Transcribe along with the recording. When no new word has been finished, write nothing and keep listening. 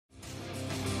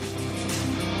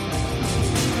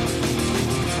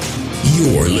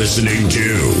You're listening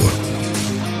to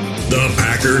the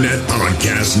Packernet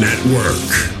Podcast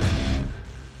Network.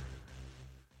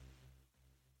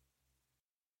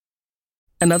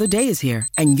 Another day is here,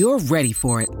 and you're ready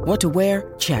for it. What to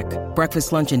wear? Check.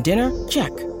 Breakfast, lunch, and dinner?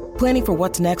 Check. Planning for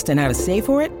what's next and how to save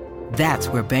for it? That's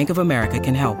where Bank of America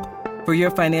can help. For your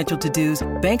financial to-dos,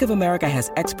 Bank of America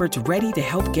has experts ready to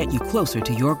help get you closer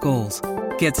to your goals.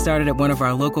 Get started at one of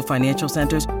our local financial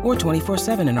centers or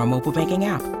 24/7 in our mobile banking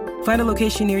app. Find a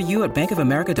location near you at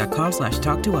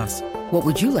bankofamerica.com/talktous. What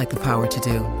would you like the power to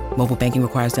do? Mobile banking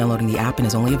requires downloading the app and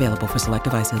is only available for select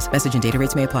devices. Message and data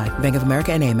rates may apply. Bank of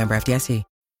America N.A., member FDIC.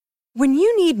 When you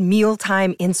need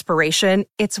mealtime inspiration,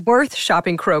 it's worth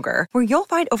shopping Kroger, where you'll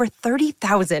find over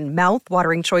 30,000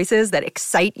 mouth-watering choices that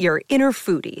excite your inner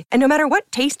foodie. And no matter what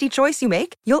tasty choice you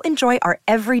make, you'll enjoy our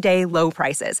everyday low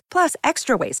prices, plus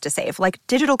extra ways to save, like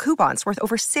digital coupons worth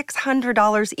over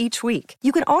 $600 each week.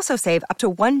 You can also save up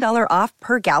to $1 off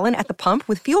per gallon at the pump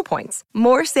with fuel points.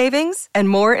 More savings and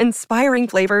more inspiring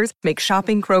flavors make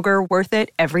shopping Kroger worth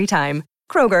it every time.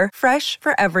 Kroger, fresh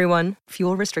for everyone.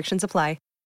 Fuel restrictions apply.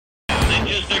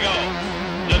 Inches to go.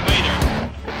 Debater.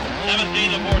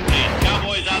 17 to 14.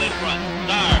 Cowboys out in front.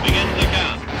 Starr begins the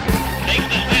count. Takes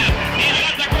the snap. He's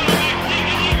got the quarterback.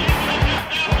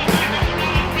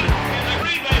 The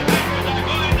Green Bay Packers are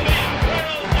going to be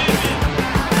world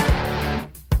champions.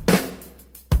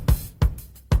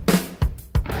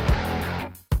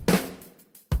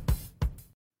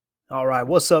 All right,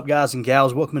 what's up, guys and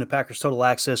gals? Welcome to Packers Total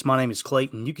Access. My name is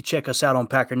Clayton. You can check us out on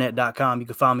Packernet.com. You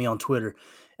can find me on Twitter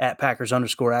at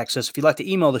Packers_access. If you'd like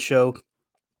to email the show,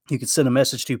 you can send a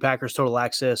message to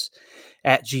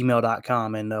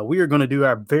PackersTotalAccess@gmail.com. And we are going to do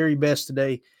our very best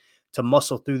today to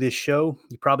muscle through this show.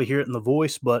 You probably hear it in the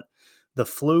voice, but the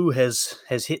flu has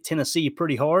hit Tennessee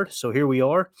pretty hard. So here we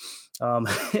are.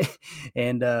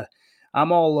 And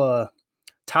I'm all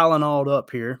Tylenol'd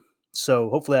up here. So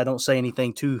hopefully I don't say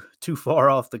anything too far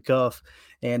off the cuff,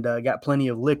 and got plenty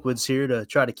of liquids here to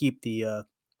try to keep the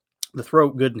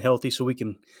throat good and healthy so we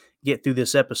can get through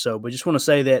this episode. But just want to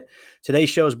say that today's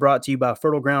show is brought to you by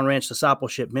Fertile Ground Ranch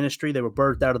Discipleship Ministry. They were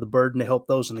birthed out of the burden to help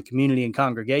those in the community and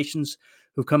congregations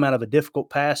who've come out of a difficult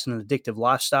past and an addictive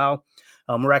lifestyle.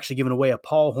 We're actually giving away a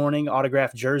Paul Hornung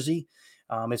autographed jersey.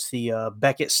 It's the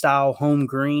Beckett-style home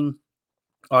green,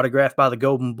 autographed by the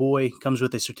Golden Boy. Comes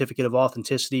with a certificate of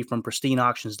authenticity from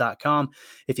pristineauctions.com.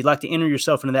 If you'd like to enter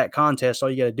yourself into that contest, all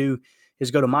you got to do is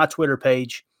go to my Twitter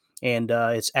page, and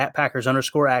it's at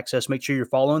Packers_access. Make sure you're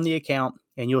following the account,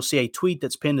 and you'll see a tweet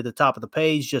that's pinned at the top of the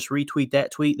page. Just retweet that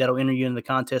tweet. That'll enter you into the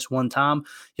contest one time.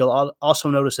 You'll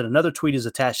also notice that another tweet is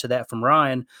attached to that from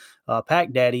Ryan,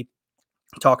 Pack Daddy,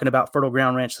 talking about Fertile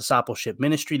Ground Ranch Discipleship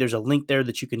Ministry. There's a link there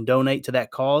that you can donate to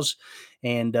that cause.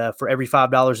 And for every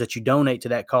 $5 that you donate to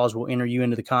that cause, we'll enter you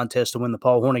into the contest to win the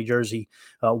Paul Hornung jersey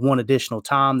one additional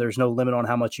time. There's no limit on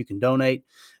how much you can donate.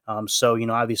 So,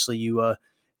 obviously you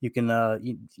can,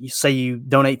 you say you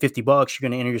donate $50, you're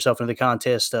going to enter yourself into the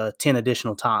contest 10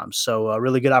 additional times. So a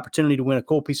really good opportunity to win a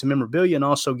cool piece of memorabilia and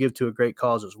also give to a great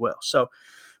cause as well. So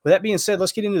with that being said,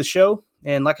 let's get into the show.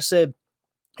 And like I said,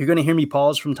 you're going to hear me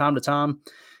pause from time to time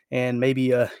and maybe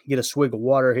get a swig of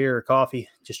water here or coffee,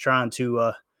 just trying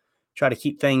to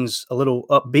keep things a little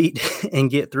upbeat and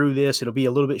get through this. It'll be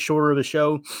a little bit shorter of a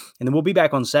show, and then we'll be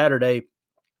back on Saturday.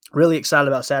 Really excited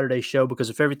about Saturday's show because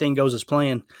if everything goes as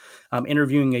planned, I'm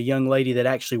interviewing a young lady that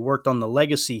actually worked on the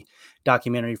Legacy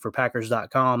documentary for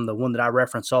Packers.com, the one that I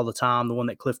reference all the time, the one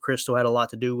that Cliff Crystal had a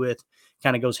lot to do with.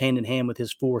 Kind of goes hand in hand with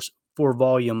his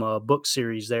four-volume book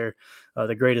series there,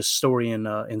 The Greatest Story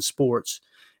in Sports.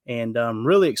 And I'm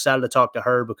really excited to talk to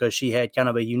her because she had kind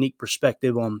of a unique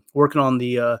perspective on working on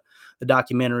the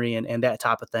documentary and that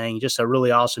type of thing. Just a really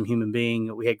awesome human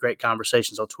being. We had great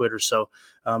conversations on Twitter. So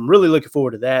I'm really looking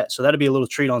forward to that. So that'll be a little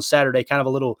treat on Saturday, kind of a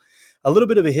little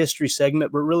bit of a history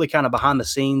segment, but really kind of behind the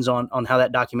scenes on how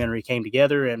that documentary came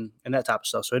together and that type of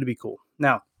stuff. So it'll be cool.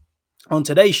 Now, on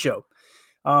today's show,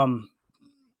 I'm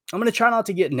going to try not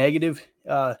to get negative,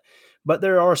 but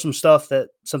there are some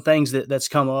things that's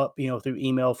come up, through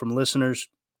email from listeners,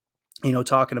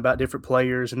 talking about different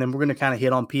players. And then we're going to kind of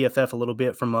hit on PFF a little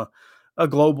bit from a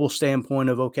global standpoint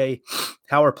of, okay,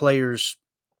 how are players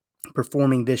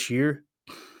performing this year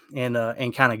and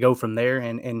kind of go from there.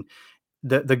 And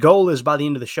the goal is by the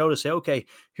end of the show to say, okay,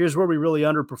 here's where we really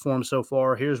underperformed so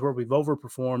far. Here's where we've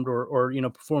overperformed or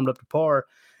performed up to par,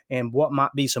 and what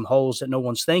might be some holes that no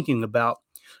one's thinking about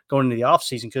going into the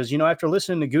offseason. Because, after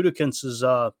listening to Gutekunst's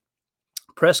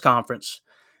press conference,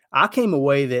 I came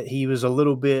away that he was a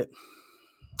little bit,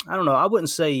 I don't know, I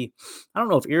don't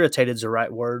know if irritated is the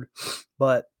right word,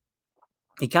 but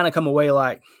he kind of come away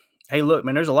like, hey, look,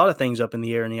 man, there's a lot of things up in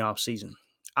the air in the offseason.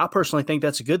 I personally think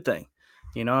that's a good thing.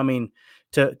 I mean,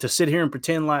 to sit here and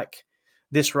pretend like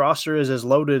this roster is as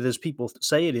loaded as people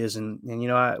say it is. And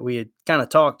we had kind of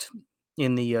talked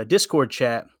in the Discord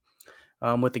chat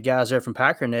with the guys there from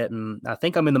Packernet, and I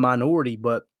think I'm in the minority,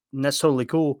 but that's totally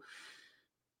cool.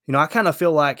 I kind of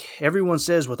feel like everyone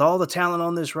says with all the talent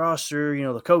on this roster,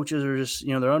 the coaches are just,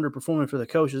 they're underperforming for the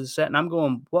coaches, and I'm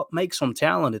going, what makes them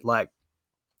talented? Like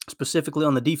specifically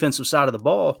on the defensive side of the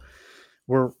ball,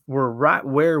 we're right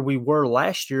where we were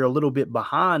last year, a little bit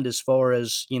behind as far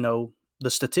as, the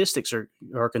statistics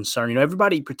are concerned.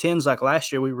 Everybody pretends like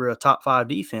last year we were a top 5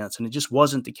 defense, and it just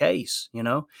wasn't the case, and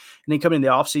then coming in the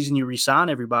offseason, you re-sign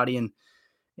everybody,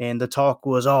 and the talk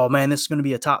was, oh man, this is going to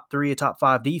be a top 3, a top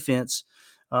 5 defense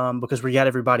because we got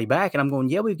everybody back. And I'm going,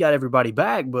 yeah, we've got everybody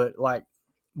back, but like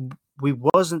we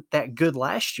wasn't that good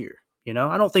last year.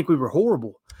 I don't think we were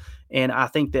horrible. And I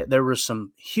think that there were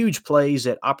some huge plays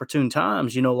at opportune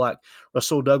times, like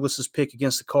Rasul Douglas's pick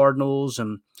against the Cardinals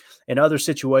and other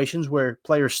situations where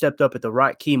players stepped up at the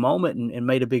right key moment and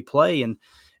made a big play. And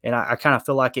I kind of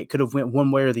feel like it could have went one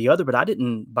way or the other, but I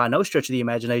didn't, by no stretch of the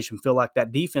imagination, feel like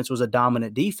that defense was a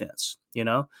dominant defense,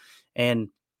 and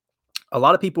a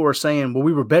lot of people were saying, well,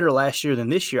 we were better last year than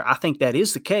this year. I think that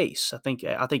is the case. I think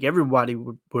everybody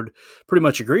would pretty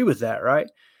much agree with that, right?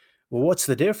 Well, what's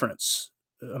the difference?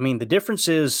 I mean, the difference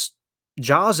is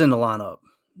Ja's in the lineup,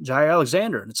 Jaire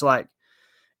Alexander. And it's like,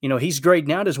 he's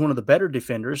grading out as one of the better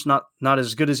defenders, not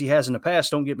as good as he has in the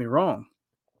past, don't get me wrong.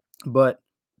 But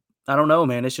I don't know,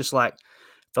 man. It's just like,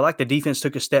 I feel like the defense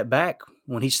took a step back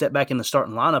when he stepped back in the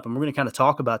starting lineup, and we're going to kind of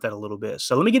talk about that a little bit.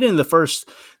 So let me get into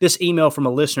this email from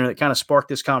a listener that kind of sparked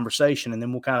this conversation, and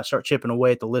then we'll kind of start chipping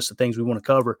away at the list of things we want to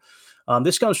cover.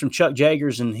 This comes from Chuck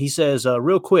Jaggers, and he says,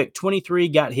 real quick, 23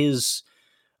 got his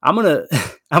 – I'm gonna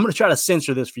try to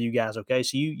censor this for you guys, okay?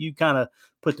 So you kind of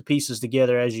put the pieces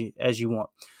together as you want.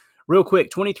 Real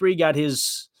quick, 23 got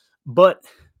his butt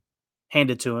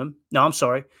handed to him. No, I'm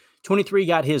sorry. 23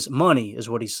 got his money is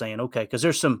what he's saying. Okay, because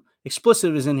there's some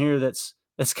expletives in here that's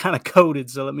kind of coded.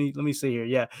 So let me see here.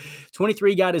 Yeah,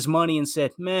 23 got his money and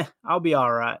said, "Meh, I'll be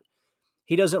all right."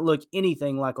 He doesn't look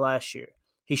anything like last year.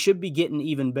 He should be getting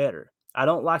even better. I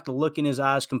don't like the look in his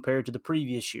eyes compared to the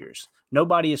previous years.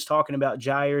 Nobody is talking about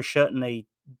Jaire shutting a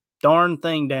darn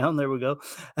thing down. There we go.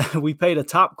 We paid a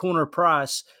top corner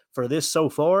price for this so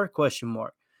far? ?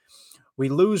 We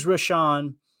lose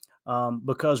Rashawn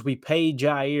because we paid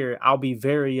Jaire. I'll be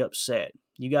very upset.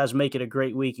 You guys make it a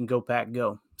great week and go Pack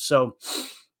go. So,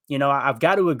 I've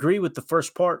got to agree with the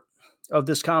first part of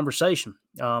this conversation,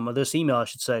 of this email, I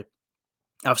should say.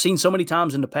 I've seen so many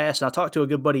times in the past, and I talked to a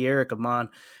good buddy, Eric, of mine.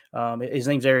 His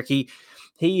name's Eric.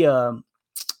 He's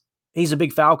a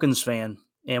big Falcons fan,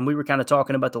 and we were kind of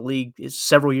talking about the league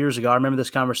several years ago. I remember this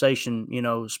conversation,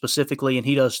 specifically, and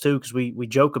he does too, because we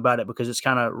joke about it because it's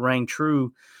kind of rang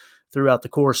true throughout the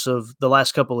course of the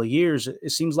last couple of years.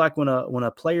 It seems like when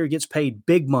a player gets paid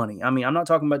big money, I mean, I'm not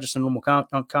talking about just a normal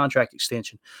contract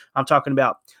extension. I'm talking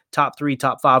about top 3,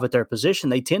 top 5 at their position.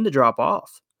 They tend to drop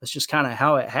off. That's just kind of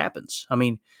how it happens. I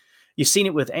mean, you've seen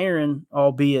it with Aaron,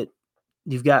 albeit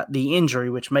you've got the injury,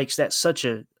 which makes that such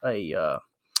an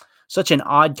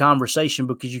odd conversation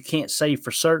because you can't say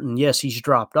for certain, yes, he's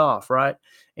dropped off, right?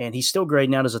 And he's still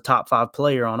grading out as a top 5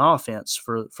 player on offense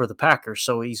for the Packers.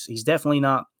 So he's definitely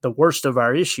not the worst of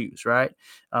our issues, right?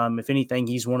 If anything,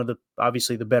 he's one of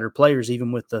obviously the better players,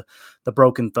 even with the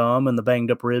broken thumb and the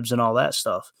banged up ribs and all that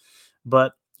stuff.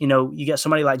 But, you got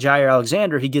somebody like Jaire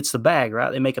Alexander, he gets the bag,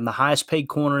 right? They make him the highest paid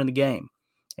corner in the game.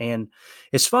 And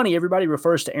it's funny, everybody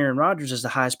refers to Aaron Rodgers as the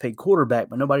highest paid quarterback,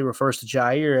 but nobody refers to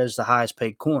Jaire as the highest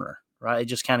paid corner, right? It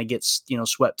just kind of gets,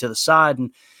 swept to the side.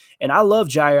 And I love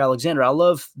Jaire Alexander. I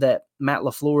love that Matt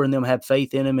LaFleur and them had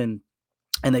faith in him and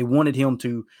they wanted him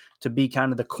to be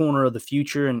kind of the corner of the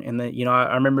future. And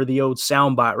I remember the old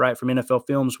soundbite, right, from NFL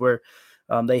Films where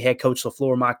they had Coach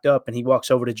LaFleur mic'd up and he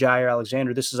walks over to Jaire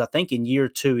Alexander. This is, I think, in year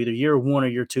 2, either year 1 or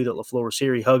year 2 that LaFleur was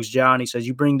here. He hugs Ja and he says,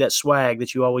 "You bring that swag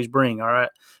that you always bring, all right?"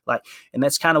 And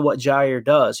that's kind of what Jaire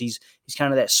does. He's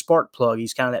kind of that spark plug.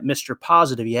 He's kind of that Mr.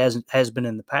 Positive. He has been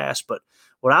in the past, but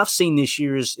what I've seen this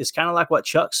year is kind of like what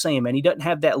Chuck's saying, man. He doesn't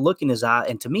have that look in his eye,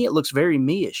 and to me, it looks very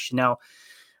me-ish. Now,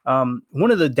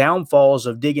 one of the downfalls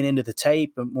of digging into the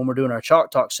tape when we're doing our Chalk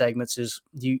Talk segments is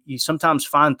you sometimes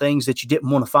find things that you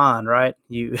didn't want to find, right?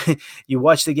 You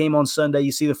watch the game on Sunday,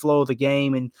 you see the flow of the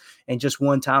game, and just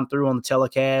one time through on the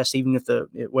telecast, even if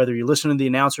whether you're listening to the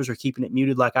announcers or keeping it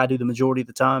muted like I do the majority of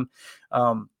the time,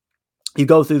 you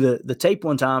go through the tape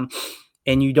one time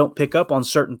and you don't pick up on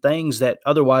certain things that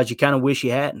otherwise you kind of wish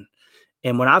you hadn't.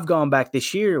 And when I've gone back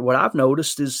this year, what I've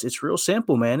noticed is it's real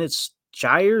simple, man. It's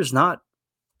Jaire's not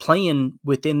playing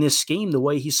within this scheme the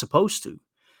way he's supposed to.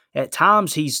 At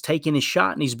times he's taking his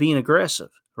shot and he's being aggressive,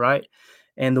 right?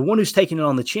 And the one who's taking it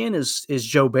on the chin is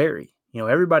Joe Barry.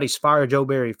 Everybody's fire Joe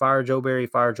Barry, fire Joe Barry,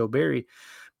 fire Joe Barry.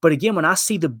 But again, when I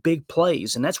see the big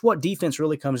plays, and that's what defense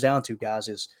really comes down to, guys,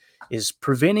 is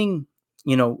preventing,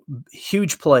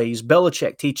 huge plays.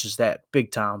 Belichick teaches that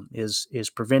big time, is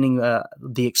preventing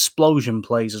the explosion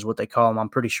plays is what they call them. I'm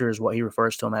pretty sure is what he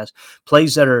refers to them as.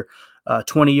 Plays that are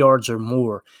 20 yards or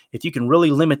more. If you can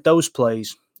really limit those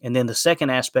plays, and then the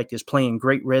second aspect is playing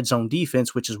great red zone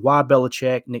defense, which is why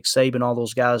Belichick, Nick Saban, all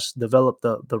those guys developed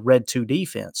the red 2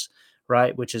 defense,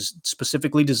 right, which is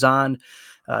specifically designed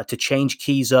to change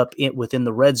keys up within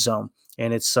the red zone.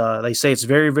 And it's they say it's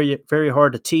very, very, very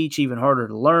hard to teach, even harder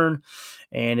to learn.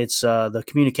 And it's the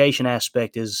communication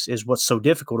aspect is what's so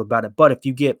difficult about it. But if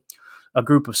you get a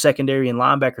group of secondary and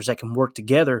linebackers that can work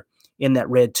together in that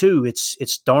red 2,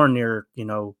 it's darn near,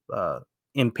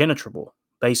 impenetrable,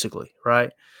 basically,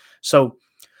 right? So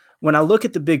when I look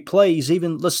at the big plays,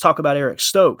 even let's talk about Eric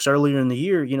Stokes earlier in the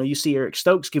year. You see Eric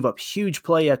Stokes give up huge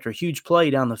play after huge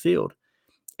play down the field,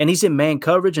 and he's in man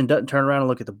coverage and doesn't turn around and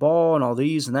look at the ball and all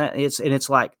these and that. It's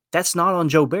like, that's not on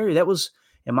Joe Barry. That was,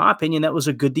 in my opinion, that was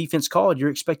a good defense call. You're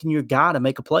expecting your guy to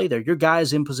make a play there. Your guy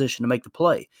is in position to make the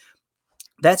play.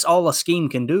 That's all a scheme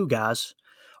can do, guys.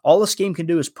 All a scheme can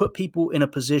do is put people in a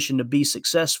position to be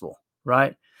successful,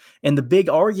 right? And the big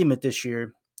argument this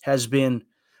year has been,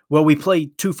 well, we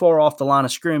played too far off the line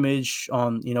of scrimmage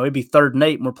on, it'd be 3rd and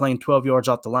 8 and we're playing 12 yards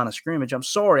off the line of scrimmage. I'm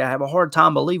sorry. I have a hard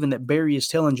time believing that Barry is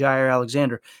telling Jaire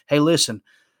Alexander, hey, listen,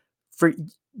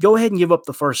 go ahead and give up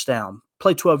the first down.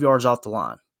 Play 12 yards off the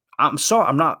line. I'm sorry.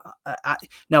 I'm not.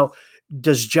 Now,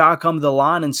 does Ja come to the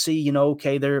line and see,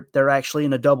 okay, they're actually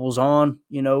in a doubles on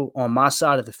my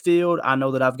side of the field. I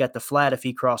know that I've got the flat if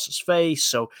he crosses face.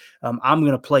 So I'm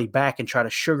going to play back and try to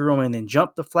sugar him and then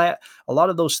jump the flat. A lot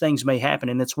of those things may happen.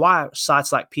 And it's why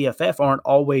sites like PFF aren't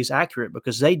always accurate,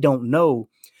 because they don't know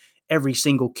every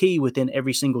single key within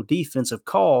every single defensive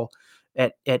call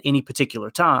at any particular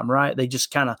time, right? They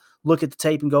just kind of look at the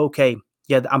tape and go, okay,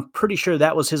 yeah, I'm pretty sure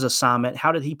that was his assignment.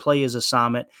 How did he play his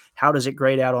assignment? How does it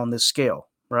grade out on this scale,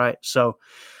 right? So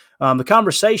the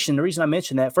conversation, the reason I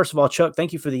mentioned that, first of all, Chuck,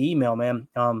 thank you for the email, man.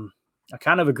 I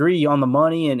kind of agree on the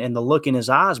money and the look in his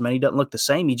eyes, man. He doesn't look the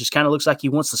same. He just kind of looks like he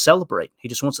wants to celebrate. He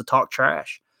just wants to talk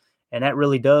trash. And that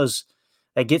really does,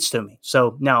 that gets to me.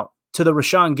 So now to the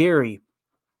Rashawn Gary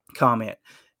comment,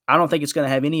 I don't think it's going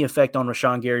to have any effect on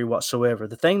Rashawn Gary whatsoever.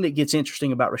 The thing that gets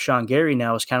interesting about Rashawn Gary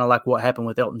now is kind of like what happened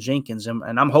with Elton Jenkins. And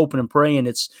I'm hoping and praying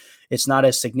it's not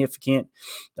as significant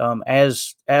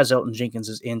as Elton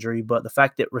Jenkins' injury. But the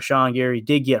fact that Rashawn Gary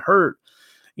did get hurt,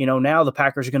 now the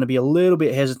Packers are going to be a little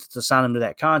bit hesitant to sign him to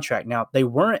that contract. Now, they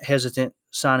weren't hesitant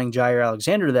signing Jaire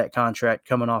Alexander to that contract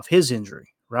coming off his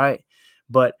injury, right?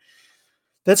 But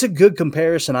that's a good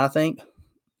comparison, I think.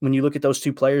 When you look at those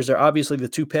two players, they're obviously the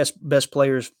two best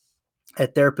players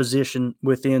at their position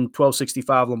within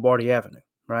 1265 Lombardi Avenue,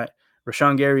 right?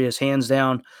 Rashawn Gary is hands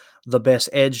down the best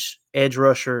edge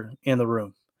rusher in the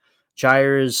room.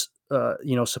 Jaire is,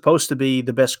 supposed to be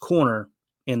the best corner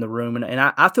in the room, and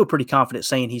I feel pretty confident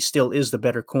saying he still is the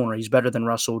better corner. He's better than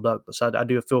Russell Douglas. I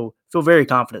do feel very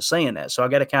confident saying that. So I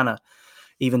got to kind of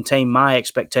even tame my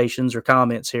expectations or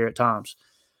comments here at times.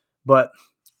 But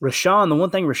Rashawn, the one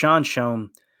thing Rashawn's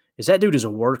shown is that dude is a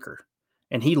worker,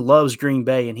 and he loves Green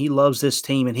Bay, and he loves this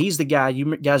team, and he's the guy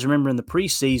you guys remember in the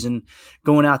preseason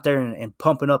going out there and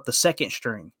pumping up the second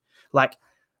string. Like,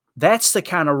 that's the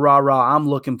kind of rah-rah I'm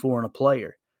looking for in a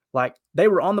player. Like, they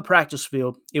were on the practice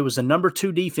field. It was the number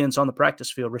 2 defense on the practice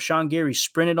field. Rashawn Gary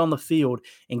sprinted on the field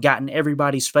and got in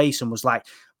everybody's face and was like,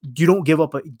 don't give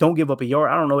up a yard.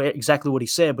 I don't know exactly what he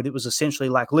said, but it was essentially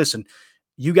like, listen,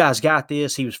 you guys got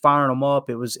this. He was firing them up.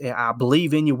 It was, I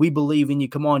believe in you. We believe in you.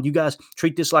 Come on, you guys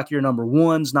treat this like you're number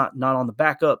ones, not on the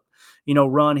backup,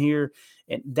 run here.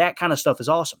 And that kind of stuff is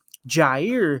awesome.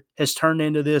 Jaire has turned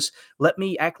into this, let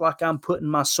me act like I'm putting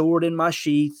my sword in my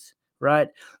sheath, right?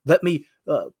 Let me,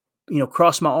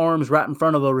 cross my arms right in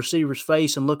front of a receiver's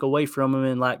face and look away from him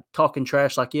and like talking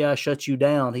trash like, yeah, I shut you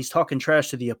down. He's talking trash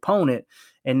to the opponent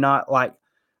and not like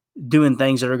doing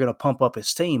things that are going to pump up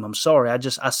his team. I'm sorry.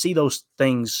 I see those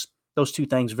two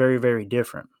things very, very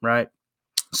different, right?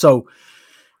 So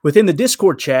within the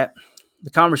Discord chat,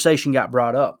 the conversation got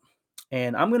brought up,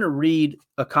 and I'm going to read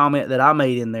a comment that I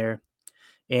made in there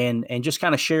and just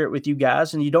kind of share it with you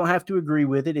guys. And you don't have to agree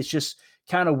with it. It's just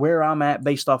kind of where I'm at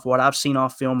based off what I've seen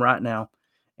off film right now.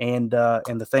 and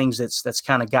the things that's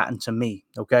kind of gotten to me.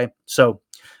 Okay, so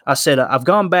I said I've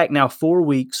gone back now 4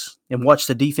 weeks and watched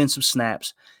the defensive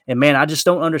snaps, and man, I just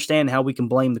don't understand how we can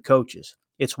blame the coaches.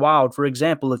 It's wild. For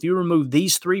example, if you remove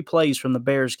these 3 plays from the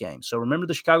Bears game, so remember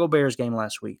the Chicago Bears game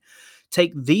last week,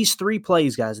 take these 3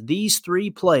 plays, guys, these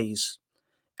 3 plays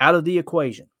out of the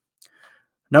equation.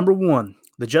 Number 1,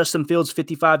 the Justin Fields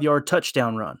 55-yard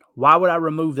touchdown run. Why would I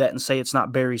remove that and say it's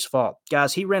not Barry's fault?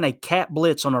 Guys, he ran a cat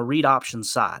blitz on a read option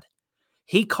side.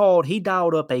 He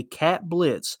dialed up a cat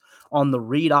blitz on the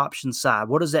read option side.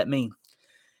 What does that mean?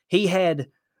 He had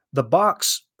the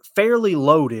box fairly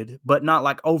loaded, but not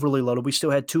like overly loaded. We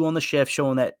still had 2 on the shelf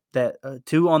showing that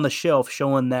 2 on the shelf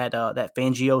showing that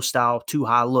Fangio style too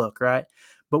high look, right?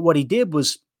 But what he did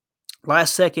was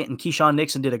last second, and Keyshawn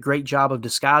Nixon did a great job of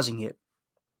disguising it.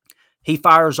 He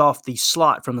fires off the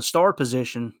slot from the star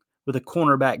position with a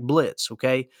cornerback blitz,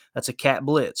 okay? That's a cat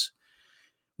blitz.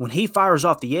 When he fires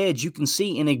off the edge, you can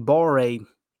see Enagbare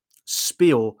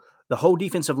spill. The whole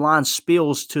defensive line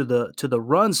spills to the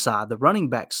run side, the running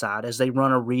back side, as they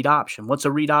run a read option. What's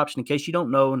a read option? In case you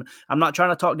don't know, and I'm not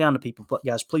trying to talk down to people, but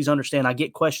guys, please understand, I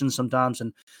get questions sometimes,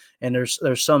 and there's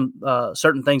some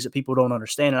certain things that people don't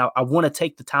understand, and I want to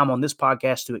take the time on this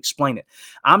podcast to explain it.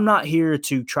 I'm not here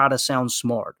to try to sound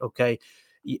smart, okay?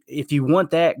 If you want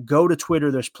that, go to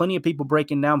Twitter. There's plenty of people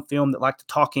breaking down film that like to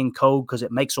talk in code because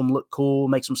it makes them look cool,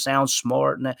 makes them sound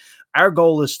smart, and our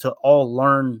goal is to all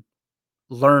learn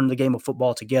the game of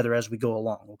football together as we go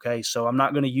along, okay? So I'm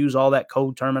not going to use all that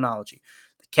code terminology.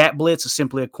 The cat blitz is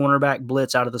simply a cornerback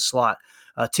blitz out of the slot,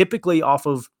 typically off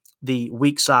of the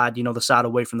weak side, the side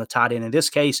away from the tight end. In this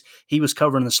case, he was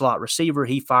covering the slot receiver.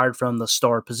 He fired from the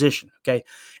star position, okay?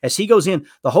 As he goes in,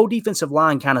 the whole defensive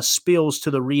line kind of spills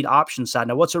to the read option side.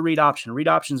 Now, what's a read option? Read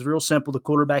option is real simple. The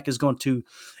quarterback is going to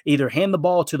either hand the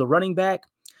ball to the running back,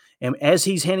 and as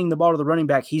he's handing the ball to the running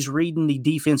back, he's reading the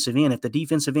defensive end. If the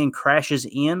defensive end crashes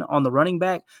in on the running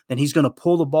back, then he's going to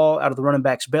pull the ball out of the running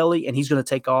back's belly, and he's going to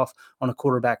take off on a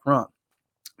quarterback run.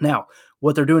 Now,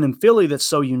 what they're doing in Philly that's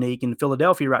so unique in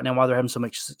Philadelphia right now, while they're having so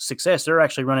much success, they're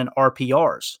actually running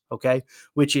RPRs, okay,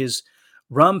 which is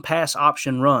run pass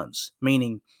option runs,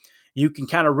 meaning you can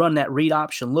kind of run that read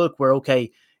option look where,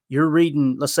 okay,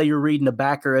 let's say you're reading the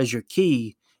backer as your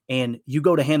key, and you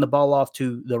go to hand the ball off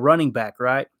to the running back,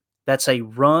 right? That's a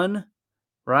run,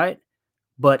 right?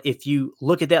 But if you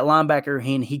look at that linebacker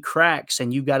and he cracks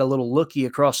and you got a little lookie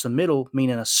across the middle,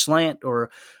 meaning a slant or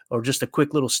just a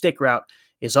quick little stick route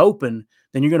is open,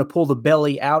 then you're going to pull the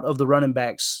belly out of the running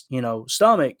back's,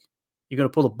 stomach. You're going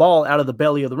to pull the ball out of the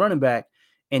belly of the running back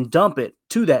and dump it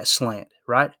to that slant,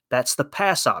 right? That's the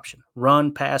pass option,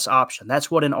 run pass option. That's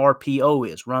what an RPO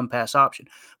is, run pass option.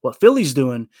 What Philly's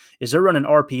doing is they're running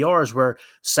RPRs where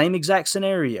same exact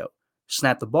scenario.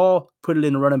 Snap the ball, put it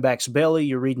in the running back's belly.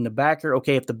 You're reading the backer.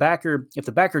 Okay, if the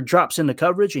backer drops into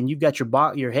coverage and you've got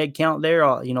your head count there,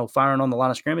 firing on the line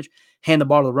of scrimmage, hand the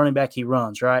ball to the running back, he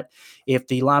runs, right? If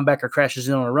the linebacker crashes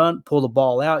in on a run, pull the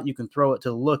ball out, you can throw it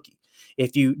to the lookie.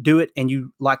 If you do it and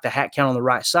you like the hat count on the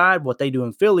right side, what they do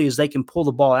in Philly is they can pull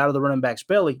the ball out of the running back's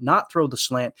belly, not throw the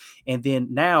slant, and then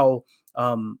now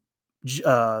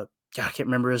I can't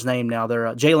remember his name now. They're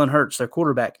Jalen Hurts, their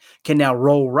quarterback, can now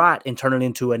roll right and turn it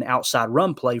into an outside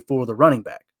run play for the running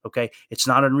back. Okay, it's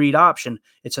not a read option;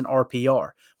 it's an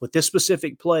RPR. With this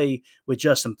specific play with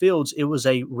Justin Fields, it was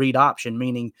a read option,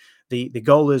 meaning the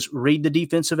goal is read the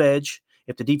defensive edge.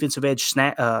 If the defensive edge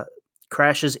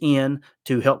crashes in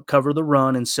to help cover the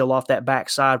run and seal off that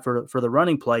backside for the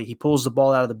running play, he pulls the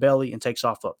ball out of the belly and takes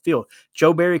off upfield.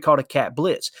 Joe Barry called a cat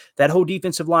blitz. That whole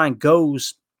defensive line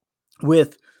goes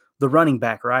with the running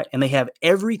back, right? And they have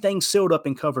everything sealed up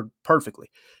and covered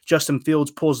perfectly. Justin Fields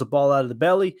pulls the ball out of the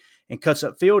belly and cuts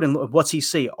upfield, and what's he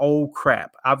see? Oh,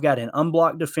 crap. I've got an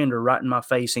unblocked defender right in my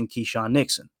face in Keyshawn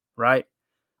Nixon, right?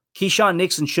 Keyshawn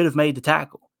Nixon should have made the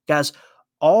tackle. Guys,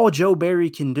 all Joe Barry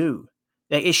can do,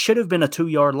 it should have been a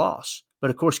 2-yard loss.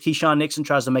 But, of course, Keyshawn Nixon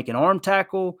tries to make an arm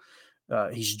tackle.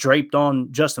 He's draped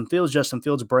on Justin Fields. Justin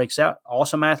Fields breaks out.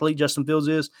 Awesome athlete Justin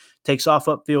Fields takes off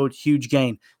upfield, huge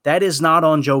gain. That is not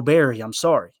on Joe Barry. I'm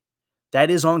sorry. That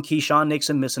is on Keyshawn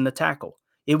Nixon missing the tackle.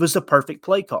 It was the perfect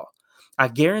play call. I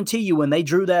guarantee you when they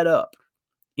drew that up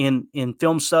in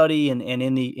film study and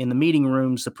in the meeting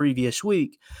rooms the previous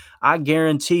week, I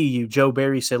guarantee you Joe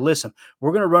Barry said, listen,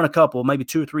 we're going to run a couple, maybe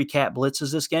 2 or 3 cat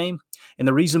blitzes this game. And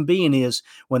the reason being is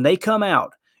when they come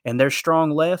out and they're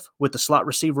strong left with the slot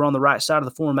receiver on the right side of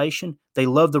the formation, they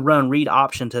love the run read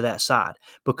option to that side.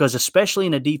 Because especially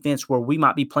in a defense where we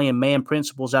might be playing man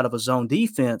principles out of a zone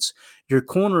defense, your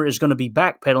corner is going to be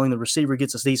backpedaling. The receiver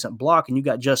gets a decent block, and you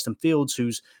got Justin Fields,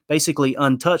 who's basically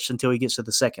untouched until he gets to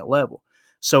the second level.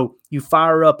 So you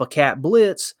fire up a cat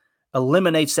blitz,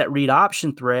 eliminates that read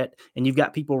option threat, and you've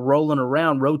got people rolling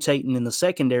around, rotating in the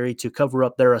secondary to cover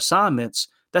up their assignments.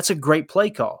 That's a great play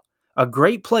call. A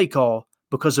great play call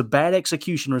because of bad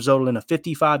execution resulted in a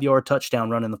 55-yard touchdown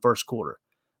run in the first quarter.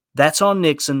 That's on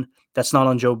Nixon. That's not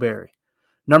on Joe Barry.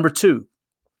 Number 2,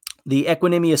 the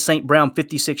Equanimeous St. Brown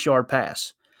 56-yard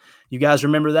pass. You guys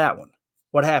remember that one?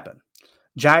 What happened?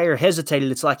 Jair hesitated.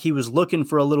 It's like he was looking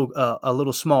for a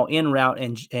little small in route,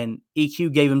 and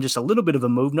EQ gave him just a little bit of a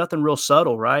move, nothing real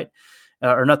subtle, right?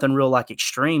 Or nothing real like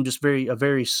extreme, just a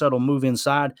very subtle move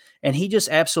inside, and he just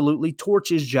absolutely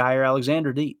torches Jair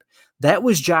Alexander deep. That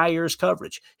was Jair's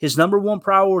coverage. His number one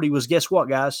priority was, guess what,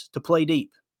 guys? To play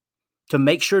deep, to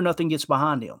make sure nothing gets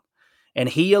behind him, and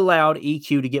he allowed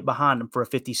EQ to get behind him for a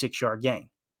 56-yard gain.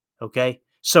 Okay,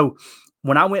 so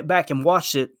when I went back and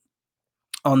watched it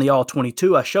on the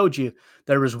All-22, I showed you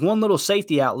there was one little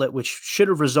safety outlet which should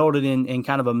have resulted in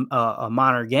kind of a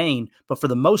minor gain, but for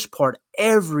the most part,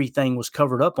 everything was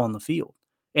covered up on the field.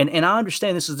 And I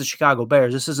understand this is the Chicago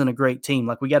Bears. This isn't a great team.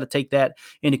 Like, we got to take that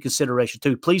into consideration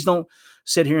too. Please don't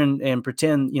sit here and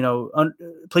pretend,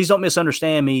 please don't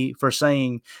misunderstand me for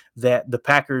saying that the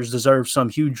Packers deserve some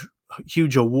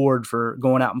huge award for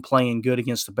going out and playing good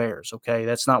against the Bears. Okay.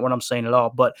 That's not what I'm saying at all,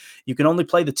 but you can only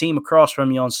play the team across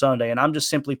from you on Sunday. And I'm just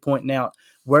simply pointing out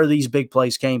where these big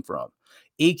plays came from.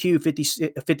 EQ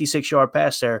 56-yard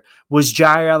pass there was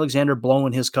Jair Alexander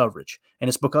blowing his coverage. And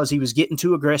it's because he was getting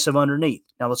too aggressive underneath.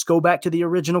 Now let's go back to the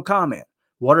original comment.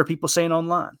 What are people saying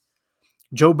online?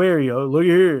 Joe Barry, oh, look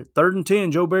here, 3rd and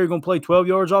 10, Joe Barry going to play 12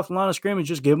 yards off the line of scrimmage.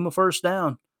 Just give him a first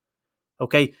down.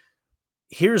 Okay.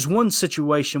 Here's one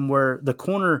situation where the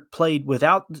corner played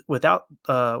without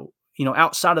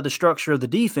outside of the structure of the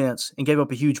defense and gave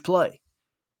up a huge play.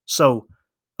 So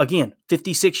again,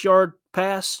 56-yard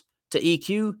pass to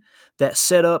EQ that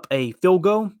set up a field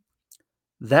goal,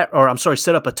 set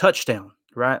up a touchdown,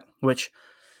 right? Which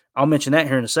I'll mention that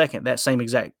here in a second. That same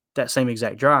exact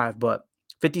drive, but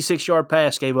 56-yard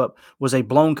pass was a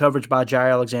blown coverage by Jair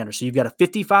Alexander. So you've got a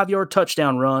 55-yard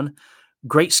touchdown run,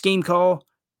 great scheme call,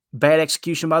 bad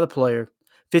execution by the player,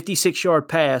 56-yard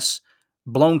pass,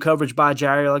 blown coverage by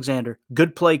Jair Alexander,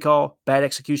 good play call, bad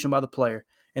execution by the player.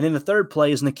 And then the third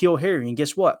play is N'Keal Harry, and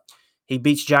guess what? He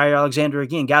beats Jair Alexander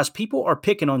again. Guys, people are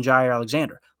picking on Jair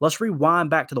Alexander. Let's rewind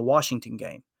back to the Washington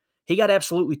game. He got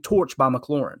absolutely torched by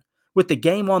McLaurin. With the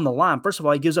game on the line, first of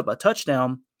all, he gives up a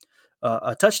touchdown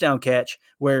catch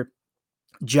where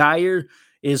Jair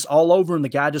is all over and the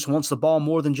guy just wants the ball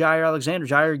more than Jair Alexander.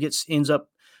 Jair ends up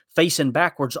facing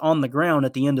backwards on the ground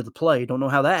at the end of the play. Don't know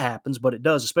how that happens, but it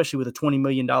does, especially with a $20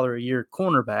 million a year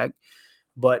cornerback.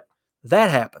 But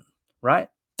that happened, right?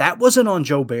 That wasn't on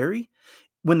Joe Barry.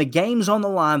 When the game's on the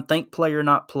line, think play or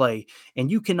not play, and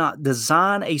you cannot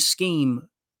design a scheme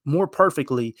more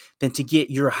perfectly than to get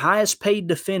your highest paid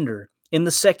defender in the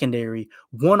secondary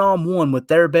one-on-one with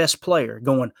their best player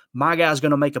going, my guy's going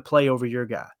to make a play over your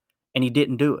guy. And he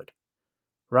didn't do it,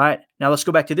 right? Now let's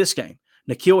go back to this game.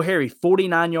 N'Keal Harry,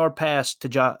 49-yard pass on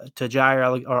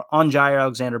Jair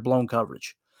Alexander, blown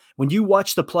coverage. When you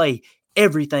watch the play,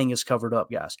 everything is covered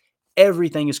up, guys.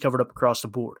 Everything is covered up across the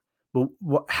board. But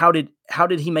how did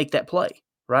he make that play,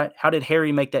 right? How did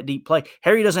Harry make that deep play?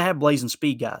 Harry doesn't have blazing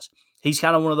speed, guys. He's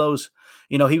kind of one of those,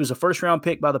 he was a first-round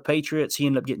pick by the Patriots. He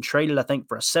ended up getting traded, I think,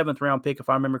 for a 7th-round pick, if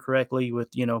I remember correctly, with,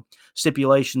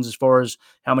 stipulations as far as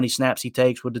how many snaps he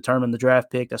takes would determine the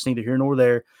draft pick. That's neither here nor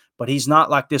there. But he's not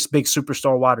like this big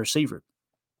superstar wide receiver.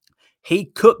 He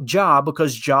cooked Ja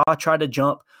because Ja tried to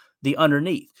jump the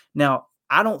underneath. Now,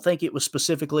 I don't think it was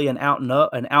specifically an out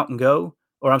and go.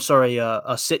 Or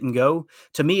a sit and go.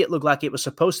 To me, it looked like it was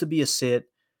supposed to be a sit,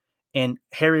 and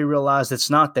Harry realized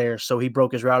it's not there, so he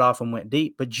broke his route off and went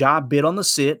deep. But Ja bit on the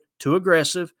sit, too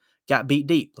aggressive, got beat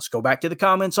deep. Let's go back to the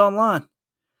comments online.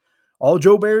 All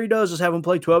Joe Barry does is have him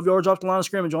play 12 yards off the line of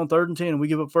scrimmage on 3rd and 10, and we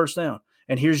give up first down.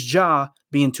 And here's Ja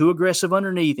being too aggressive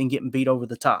underneath and getting beat over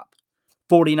the top.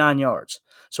 49 yards.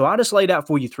 So I just laid out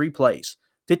for you 3 plays.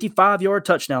 55-yard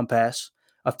touchdown pass,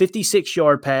 a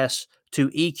 56-yard pass to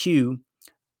EQ,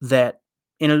 that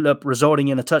ended up resulting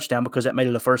in a touchdown because that made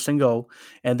it a 1st and goal.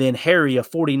 And then Harry, a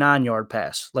 49-yard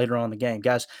pass later on in the game.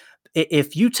 Guys,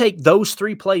 if you take those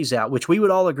 3 plays out, which we would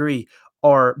all agree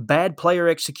are bad player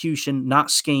execution,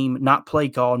 not scheme, not play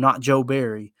call, not Joe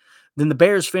Barry, then the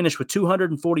Bears finish with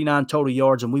 249 total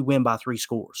yards and we win by 3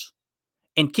 scores.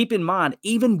 And keep in mind,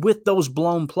 even with those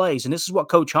blown plays, and this is what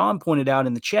Coach Hahn pointed out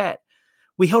in the chat,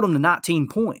 we held them to 19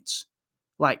 points.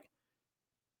 Like,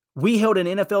 we held an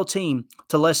NFL team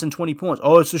to less than 20 points.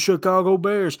 Oh, it's the Chicago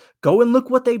Bears. Go and look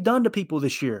what they've done to people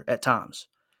this year at times.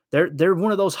 They're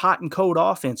one of those hot and cold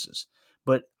offenses.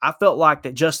 But I felt like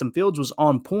that Justin Fields was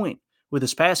on point with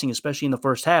his passing, especially in the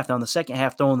first half. Now, in the second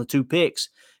half, throwing the 2 picks,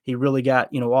 he really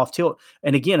got, off tilt.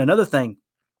 And again, another thing,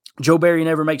 Joe Barry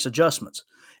never makes adjustments.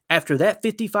 After that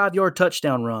 55-yard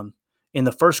touchdown run in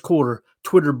the first quarter,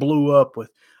 Twitter blew up with,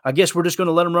 I guess we're just going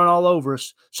to let them run all over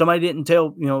us. Somebody didn't tell,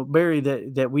 Barry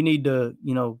that we need to,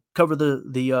 cover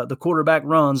the quarterback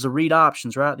runs, the read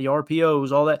options, right? The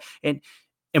RPOs, all that.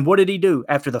 And what did he do?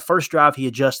 After the first drive, he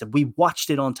adjusted. We watched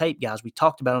it on tape, guys. We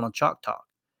talked about it on Chalk Talk.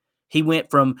 He went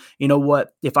from,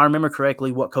 if I remember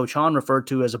correctly, what Coach Hahn referred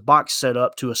to as a box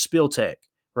setup to a spill tech,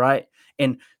 right?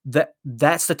 And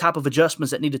that's the type of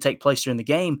adjustments that need to take place during the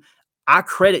game. I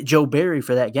credit Joe Barry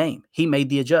for that game. He made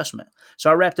the adjustment. So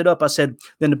I wrapped it up. I said,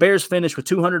 then the Bears finished with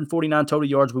 249 total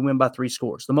yards. We win by 3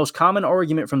 scores. The most common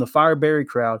argument from the Fire Barry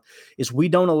crowd is we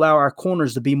don't allow our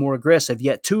corners to be more aggressive,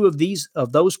 yet 2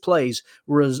 of those plays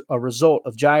were a result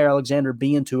of Jair Alexander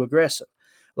being too aggressive.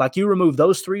 Like, you remove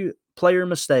those 3 player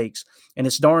mistakes, and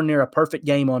it's darn near a perfect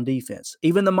game on defense.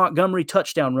 Even the Montgomery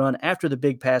touchdown run after the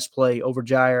big pass play over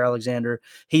Jair Alexander,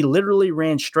 he literally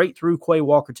ran straight through Quay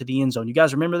Walker to the end zone. You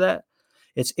guys remember that?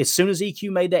 It's as soon as EQ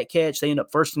made that catch, they end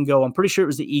up first and goal. I'm pretty sure it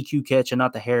was the EQ catch and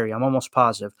not the Harry. I'm almost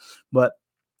positive. But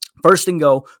first and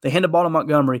goal, they hand the ball to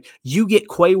Montgomery. You get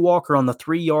Quay Walker on the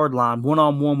 3-yard line,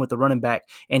 one-on-one with the running back,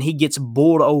 and he gets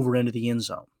bowled over into the end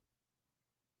zone.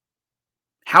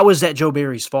 How is that Joe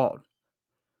Barry's fault?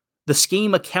 The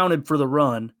scheme accounted for the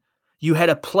run. You had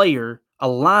a player, a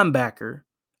linebacker,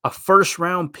 a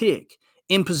first-round pick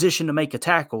in position to make a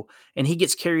tackle, and he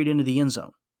gets carried into the end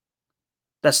zone.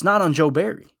 That's not on Joe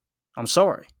Barry. I'm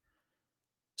sorry.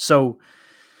 So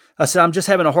I said, I'm just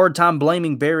having a hard time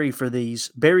blaming Barry for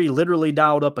these. Barry literally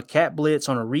dialed up a cat blitz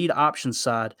on a read option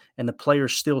side, and the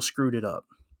players still screwed it up.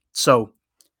 So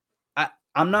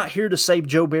I'm not here to say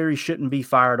Joe Barry shouldn't be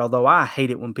fired, although I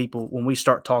hate it when we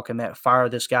start talking that fire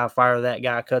this guy, fire that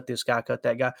guy, cut this guy, cut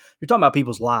that guy. You're talking about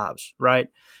people's lives, right?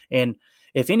 And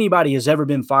if anybody has ever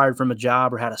been fired from a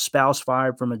job or had a spouse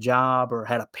fired from a job or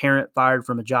had a parent fired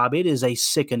from a job, it is a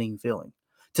sickening feeling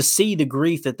to see the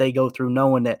grief that they go through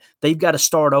knowing that they've got to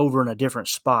start over in a different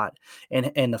spot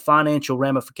and the financial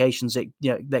ramifications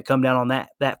that come down on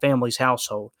that family's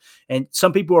household. And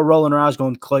some people are rolling their eyes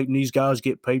going, Clayton, these guys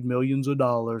get paid millions of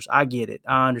dollars. I get it.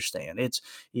 I understand. It's,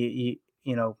 there's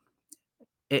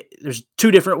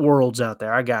 2 different worlds out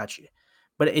there. I got you.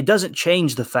 But it doesn't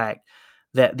change the fact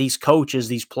that these coaches,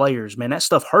 these players, man, that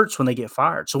stuff hurts when they get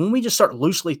fired. So when we just start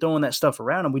loosely throwing that stuff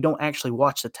around and we don't actually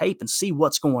watch the tape and see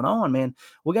what's going on, man,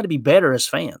 we got to be better as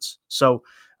fans. So,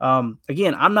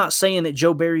 again, I'm not saying that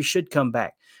Joe Barry should come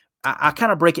back. I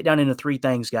kind of break it down into 3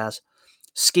 things, guys: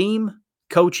 scheme,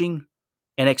 coaching,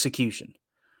 and execution.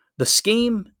 The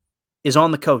scheme is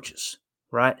on the coaches,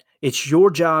 right? It's your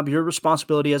job, your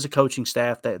responsibility as a coaching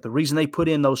staff. That the reason they put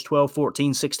in those 12,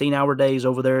 14, 16-hour days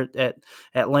over there at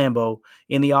Lambeau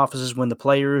in the offices when the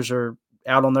players are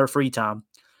out on their free time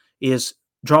is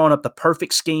drawing up the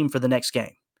perfect scheme for the next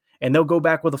game. And they'll go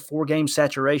back with a 4-game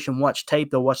saturation, watch tape.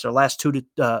 They'll watch their last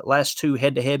two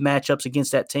head-to-head matchups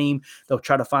against that team. They'll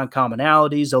try to find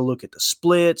commonalities. They'll look at the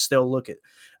splits. They'll look at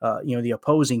the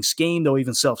opposing scheme. They'll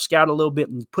even self-scout a little bit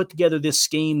and put together this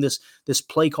scheme, this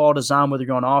play call design, whether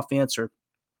you're on offense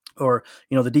or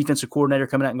the defensive coordinator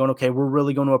coming out and going, okay, we're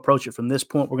really going to approach it from this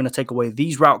point. We're going to take away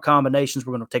these route combinations.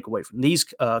 We're going to take away from these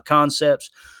concepts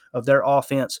of their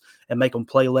offense and make them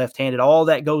play left-handed. All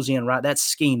that goes in, right? That's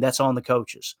scheme. That's on the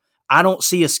coaches. I don't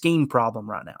see a scheme problem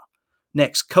right now.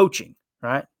 Next, coaching,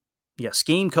 right? Yeah,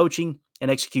 scheme, coaching, and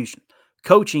execution.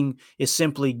 Coaching is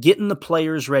simply getting the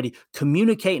players ready,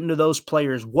 communicating to those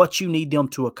players what you need them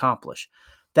to accomplish.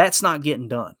 That's not getting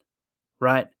done,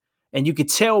 right? And you could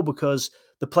tell because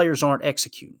the players aren't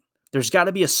executing. There's got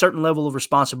to be a certain level of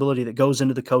responsibility that goes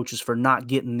into the coaches for not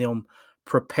getting them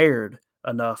prepared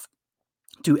enough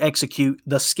to execute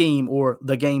the scheme or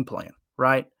the game plan,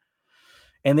 right?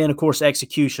 And then, of course,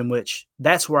 execution, which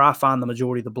that's where I find the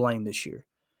majority of the blame this year.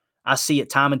 I see it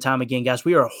time and time again, guys.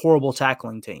 We are a horrible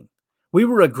tackling team. We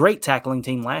were a great tackling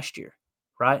team last year,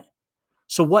 right?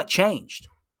 So what changed?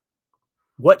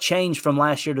 What changed from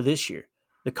last year to this year?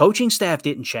 The coaching staff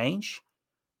didn't change,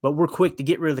 but we're quick to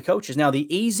get rid of the coaches. Now,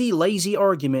 the easy, lazy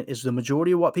argument is the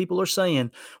majority of what people are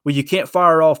saying. Well, you can't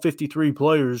fire all 53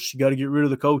 players. You got to get rid of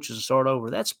the coaches and start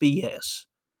over. That's BS.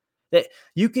 That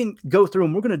you can go through,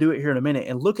 and we're going to do it here in a minute,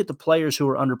 and look at the players who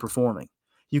are underperforming.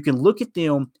 You can look at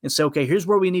them and say, okay, here's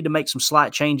where we need to make some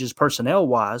slight changes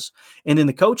personnel-wise, and then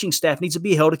the coaching staff needs to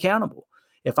be held accountable.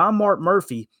 If I'm Mark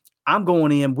Murphy, I'm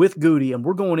going in with Goody, and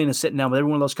we're going in and sitting down with every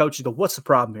one of those coaches and go, what's the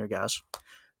problem here, guys?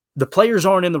 The players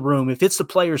aren't in the room. If it's the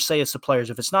players, say it's the players.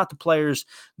 If it's not the players,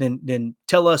 then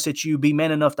tell us it's you. Be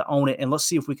man enough to own it, and let's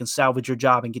see if we can salvage your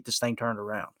job and get this thing turned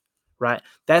around, right?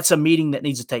 That's a meeting that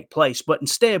needs to take place. But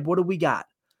instead, what do we got?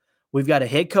 We've got a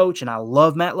head coach, and I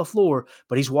love Matt LaFleur,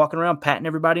 but he's walking around patting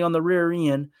everybody on the rear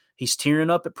end. He's tearing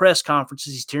up at press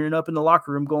conferences. He's tearing up in the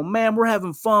locker room going, man, we're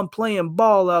having fun playing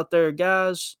ball out there,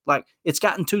 guys. Like, it's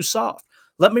gotten too soft.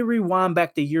 Let me rewind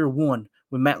back to year one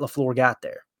when Matt LaFleur got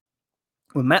there.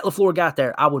 When Matt LaFleur got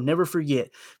there, I will never forget.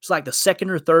 It's like the second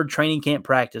or third training camp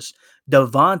practice.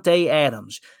 Davante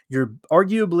Adams,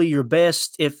 arguably your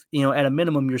best, if at a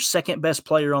minimum, your second best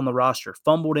player on the roster,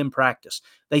 fumbled in practice.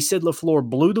 They said LaFleur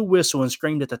blew the whistle and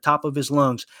screamed at the top of his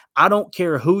lungs, I don't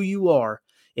care who you are.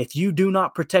 If you do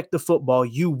not protect the football,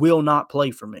 you will not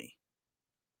play for me.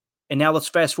 And now let's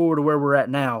fast forward to where we're at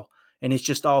now. And it's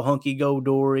just all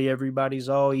hunky-dory. Everybody's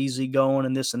all easy going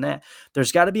and this and that.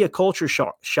 There's got to be a culture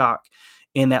shock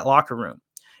in that locker room.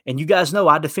 And you guys know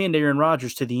I defend Aaron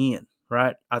Rodgers to the end,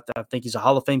 right? I think he's a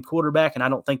Hall of Fame quarterback, and I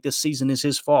don't think this season is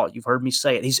his fault. You've heard me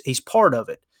say it. He's part of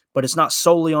it, but it's not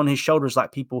solely on his shoulders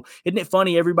like people. Isn't it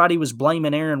funny? Everybody was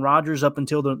blaming Aaron Rodgers up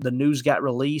until the news got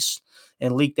released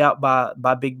and leaked out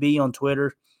by Big B on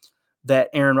Twitter that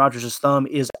Aaron Rodgers' thumb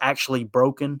is actually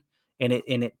broken, and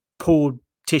it pulled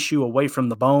tissue away from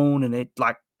the bone, and it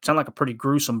sounded like a pretty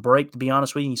gruesome break, to be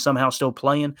honest with you. He's somehow still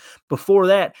playing. Before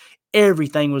that,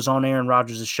 everything was on Aaron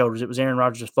Rodgers' shoulders. It was Aaron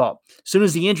Rodgers' fault. As soon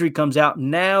as the injury comes out,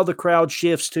 now the crowd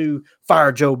shifts to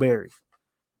fire Joe Barry.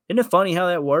 Isn't it funny how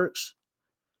that works?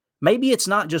 Maybe it's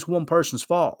not just one person's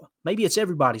fault. Maybe it's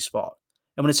everybody's fault.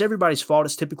 And when it's everybody's fault,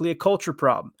 it's typically a culture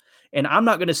problem. And I'm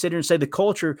not going to sit here and say the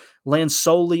culture lands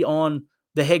solely on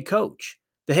the head coach.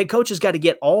 The head coach has got to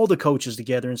get all the coaches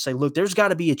together and say, look, there's got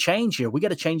to be a change here. We got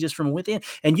to change this from within.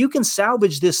 And you can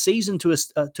salvage this season to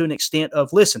an extent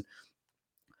of, listen,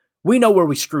 we know where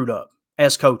we screwed up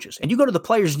as coaches. And you go to the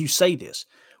players and you say this,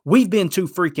 we've been too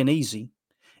freaking easy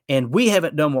and we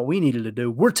haven't done what we needed to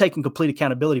do. We're taking complete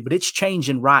accountability, but it's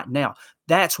changing right now.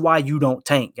 That's why you don't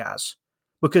tank, guys.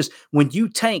 Because when you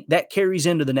tank, that carries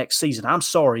into the next season. I'm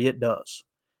sorry, it does.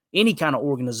 Any kind of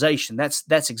organization,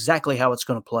 that's exactly how it's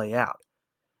going to play out.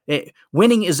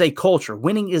 Winning is a culture.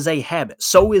 Winning is a habit.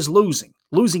 So is losing.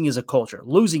 Losing is a culture.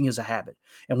 Losing is a habit.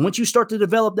 And once you start to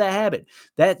develop that habit,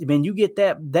 you get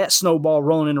that snowball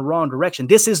rolling in the wrong direction.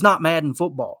 This is not Madden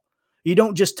football. You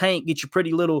don't just tank, get your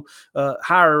pretty little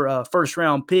higher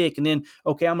first-round pick, and then,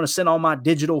 okay, I'm going to send all my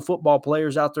digital football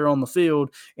players out there on the field,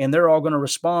 and they're all going to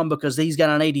respond because he's got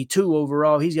an 82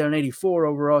 overall, he's got an 84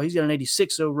 overall, he's got an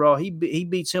 86 overall. He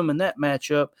beats him in that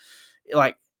matchup.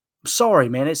 Like, sorry,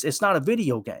 man, it's not a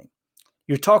video game.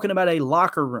 You're talking about a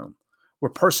locker room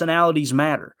where personalities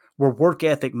matter, where work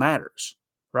ethic matters,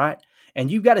 right?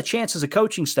 And you've got a chance as a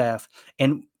coaching staff,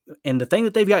 and the thing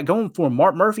that they've got going for them,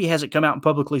 Mark Murphy hasn't come out and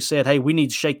publicly said, hey, we need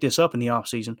to shake this up in the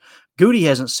offseason. Goody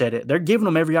hasn't said it. They're giving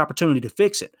them every opportunity to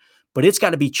fix it, but it's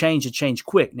got to be changed and changed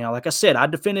quick. Now, like I said, I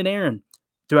defended Aaron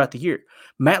throughout the year.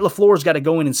 Matt LaFleur's got to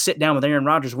go in and sit down with Aaron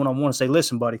Rodgers one-on-one and say,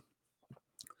 listen, buddy,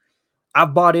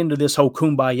 I've bought into this whole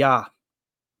kumbaya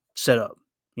setup.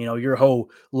 Your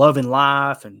whole loving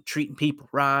life and treating people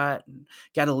right and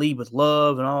got to lead with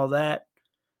love and all that.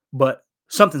 But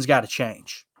something's got to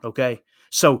change, okay?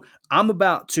 So I'm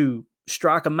about to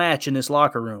strike a match in this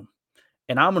locker room,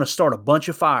 and I'm going to start a bunch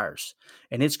of fires,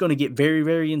 and it's going to get very,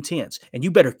 very intense. And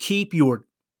you better keep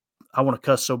I want to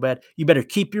cuss so bad, you better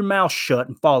keep your mouth shut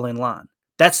and fall in line.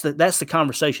 That's the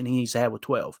conversation he needs to have with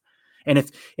 12. And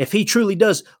if he truly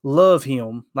does love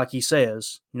him, like he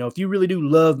says, if you really do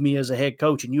love me as a head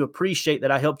coach and you appreciate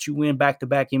that I helped you win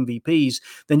back-to-back MVPs,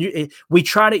 then we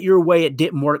tried it your way. It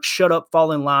didn't work. Shut up,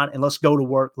 fall in line, and let's go to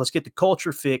work. Let's get the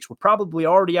culture fixed. We're probably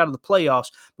already out of the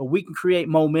playoffs, but we can create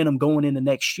momentum going into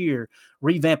next year,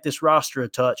 revamp this roster a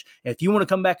touch. And if you want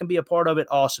to come back and be a part of it,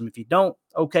 awesome. If you don't,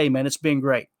 okay, man, it's been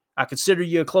great. I consider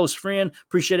you a close friend.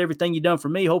 Appreciate everything you've done for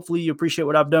me. Hopefully you appreciate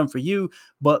what I've done for you,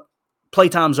 but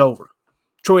playtime's over.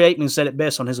 Troy Aikman said it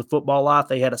best on His Football Life.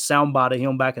 They had a soundbite of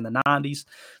him back in the 90s.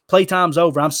 Playtime's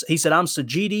over. He said, I'm so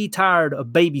GD tired of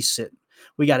babysitting.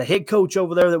 We got a head coach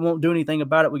over there that won't do anything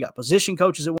about it. We got position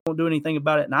coaches that won't do anything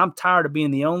about it. And I'm tired of being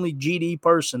the only GD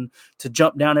person to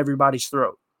jump down everybody's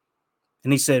throat.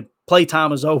 And he said,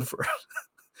 playtime is over.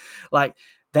 Like,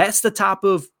 that's the type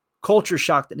of culture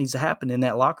shock that needs to happen in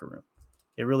that locker room.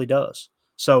 It really does.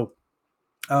 So,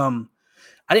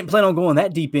 I didn't plan on going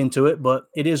that deep into it, but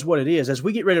it is what it is. As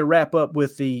we get ready to wrap up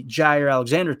with the Jair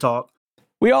Alexander talk.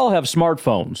 We all have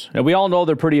smartphones, and we all know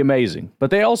they're pretty amazing, but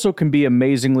they also can be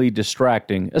amazingly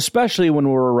distracting, especially when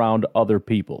we're around other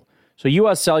people. So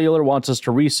US Cellular wants us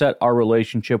to reset our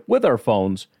relationship with our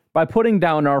phones by putting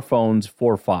down our phones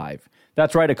for $5.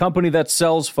 That's right, a company that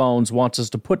sells phones wants us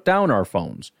to put down our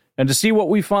phones. And to see what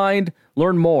we find,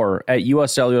 learn more at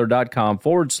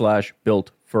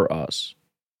uscellular.com/built for us.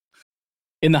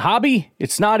 In the hobby,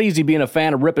 it's not easy being a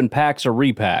fan of ripping packs or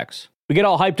repacks. We get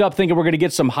all hyped up thinking we're going to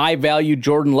get some high-value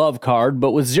Jordan Love card,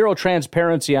 but with zero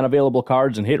transparency on available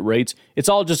cards and hit rates, it's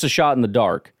all just a shot in the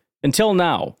dark. Until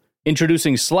now.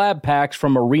 Introducing slab packs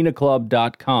from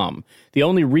arenaclub.com, the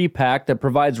only repack that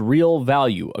provides real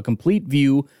value, a complete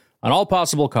view on all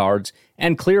possible cards,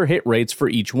 and clear hit rates for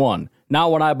each one. Now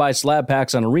when I buy slab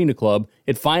packs on Arena Club,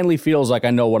 it finally feels like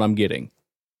I know what I'm getting.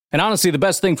 And honestly, the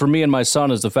best thing for me and my son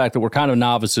is the fact that we're kind of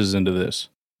novices into this.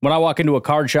 When I walk into a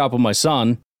card shop with my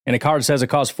son, and a card says it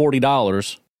costs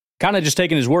 $40, kind of just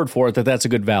taking his word for it that that's a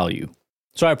good value.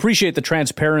 So I appreciate the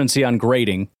transparency on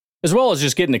grading, as well as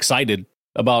just getting excited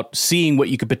about seeing what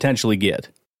you could potentially get.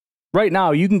 Right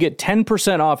now, you can get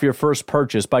 10% off your first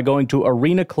purchase by going to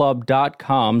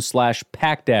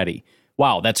arenaclub.com/packdaddy.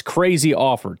 Wow, that's crazy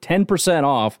offer. 10%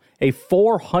 off a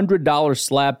 $400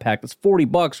 slab pack. That's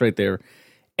 $40 right there.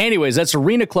 Anyways, that's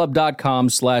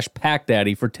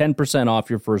arenaclub.com/packdaddy for 10% off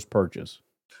your first purchase.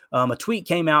 A tweet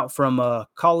came out from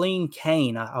Colleen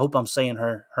Kane. I hope I'm saying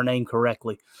her name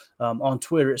correctly. On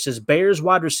Twitter, it says, Bears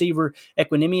wide receiver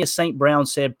Equanimeous St. Brown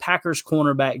said Packers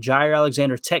cornerback Jaire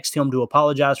Alexander texted him to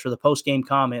apologize for the post-game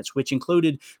comments, which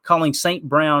included calling St.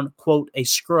 Brown, quote, a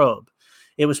scrub.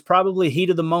 It was probably heat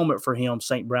of the moment for him,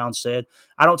 St. Brown said.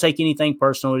 I don't take anything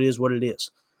personal. It is what it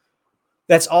is.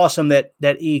 That's awesome that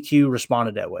EQ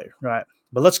responded that way, right?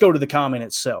 But let's go to the comment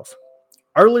itself.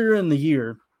 Earlier in the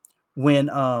year, when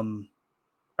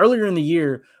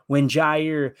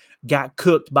Jaire got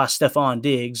cooked by Stephon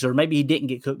Diggs, or maybe he didn't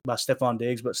get cooked by Stephon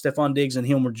Diggs, but Stephon Diggs and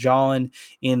him were jawing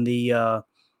in the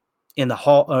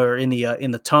hall or in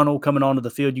the tunnel coming onto the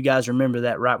field. You guys remember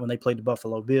that, right? When they played the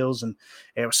Buffalo Bills, and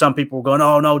some people were going,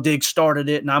 "Oh no, Diggs started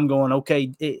it," and I'm going,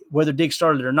 "Okay, whether Diggs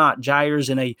started it or not, Jaire's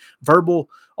in a verbal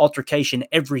altercation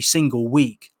every single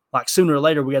week. Like sooner or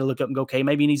later, we got to look up and go, okay,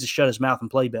 maybe he needs to shut his mouth and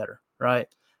play better, right?"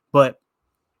 But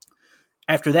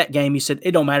after that game, he said,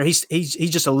 it don't matter. He's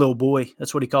just a little boy.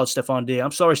 That's what he called Stephon Diggs.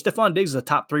 I'm sorry, Stephon Diggs is a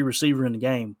top 3 receiver in the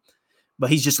game, but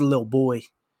he's just a little boy.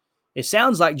 It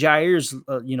sounds like Jaire's,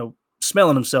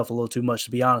 smelling himself a little too much,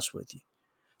 to be honest with you.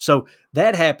 So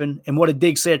that happened, and what did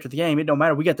Diggs say after the game? It don't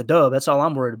matter. We got the dub. That's all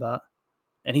I'm worried about.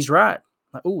 And he's right.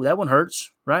 Like, ooh, that one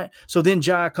hurts, right? So then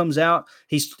Jaire comes out.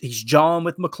 He's jawing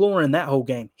with McLaurin that whole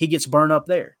game. He gets burned up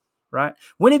there, right?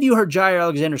 When have you heard Jaire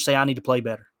Alexander say, I need to play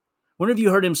better? When have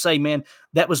you heard him say, man,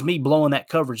 that was me blowing that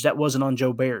coverage. That wasn't on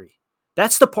Joe Barry.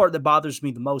 That's the part that bothers me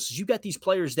the most is you got these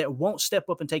players that won't step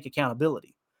up and take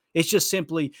accountability. It's just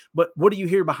simply, but what do you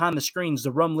hear behind the screens,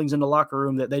 the rumblings in the locker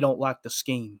room that they don't like the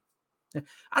scheme?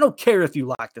 I don't care if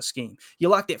you like the scheme. You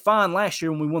liked it fine last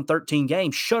year when we won 13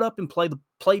 games. Shut up and play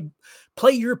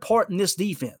your part in this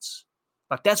defense.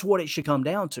 Like that's what it should come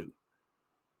down to.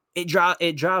 It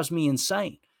drives me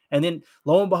insane. And then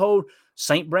lo and behold,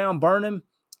 St. Brown burned him.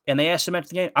 And they asked him after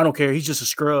the game, I don't care. He's just a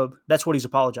scrub. That's what he's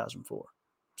apologizing for.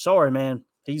 Sorry, man.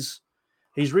 He's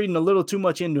reading a little too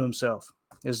much into himself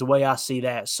is the way I see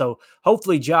that. So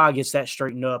hopefully Jaire gets that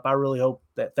straightened up. I really hope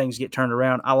that things get turned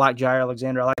around. I like Jaire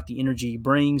Alexander. I like the energy he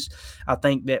brings. I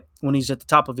think that when he's at the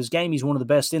top of his game, he's one of the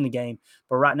best in the game.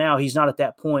 But right now, he's not at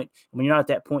that point. When you're not at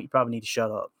that point, you probably need to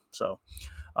shut up. So,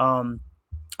 all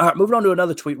right, moving on to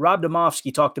another tweet. Rob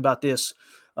Demovsky talked about this.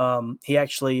 He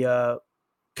actually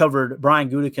covered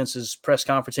Brian Gutekunst's press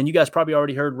conference. And you guys probably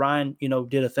already heard Ryan,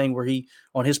 did a thing where he,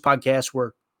 on his podcast,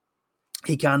 where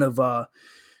he kind of,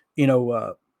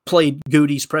 played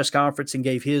Goody's press conference and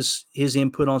gave his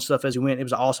input on stuff as he went. It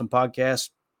was an awesome podcast.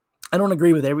 I don't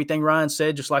agree with everything Ryan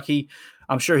said, just like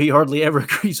I'm sure he hardly ever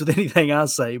agrees with anything I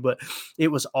say, but it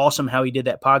was awesome how he did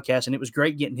that podcast. And it was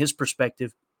great getting his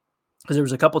perspective because there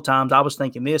was a couple times I was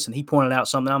thinking this and he pointed out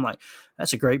something. I'm like,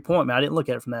 that's a great point, man. I didn't look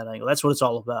at it from that angle. That's what it's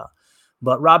all about.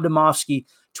 But Rob Demovsky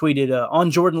tweeted, on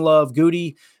Jordan Love,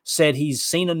 Goody said he's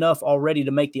seen enough already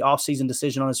to make the offseason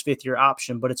decision on his 5th-year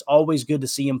option, but it's always good to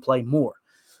see him play more.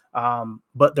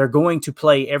 But they're going to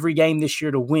play every game this year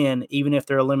to win, even if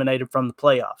they're eliminated from the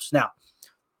playoffs. Now,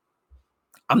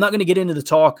 I'm not going to get into the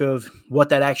talk of what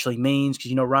that actually means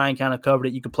because, Ryan kind of covered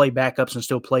it. You can play backups and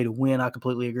still play to win. I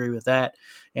completely agree with that.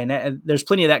 And there's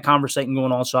plenty of that conversation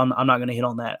going on, so I'm not going to hit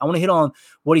on that. I want to hit on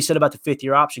what he said about the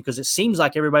 5th-year option because it seems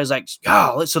like everybody's like,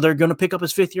 oh, so they're going to pick up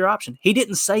his 5th-year option. He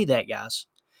didn't say that, guys.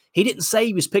 He didn't say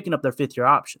he was picking up their 5th-year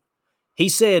option. He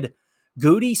said,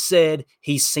 Goody said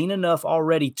he's seen enough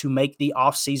already to make the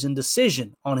offseason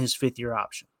decision on his 5th-year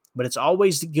option, but it's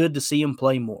always good to see him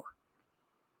play more.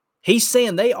 He's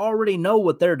saying they already know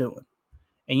what they're doing.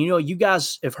 And, you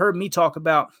guys have heard me talk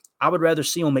about, I would rather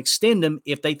see them extend him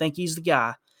if they think he's the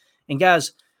guy. And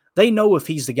guys, they know if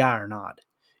he's the guy or not.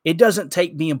 It doesn't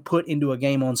take being put into a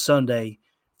game on Sunday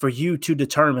for you to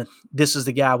determine this is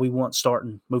the guy we want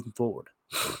starting moving forward.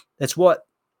 That's what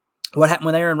happened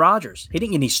with Aaron Rodgers. He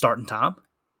didn't get any starting time,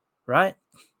 right?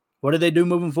 What did they do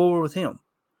moving forward with him?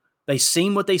 They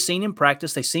seen what they seen in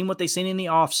practice. They seen what they seen in the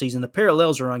offseason. The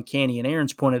parallels are uncanny, and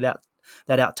Aaron's pointed that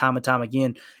out time and time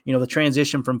again. The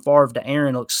transition from Favre to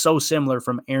Aaron looks so similar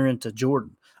from Aaron to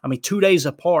Jordan. I mean, 2 days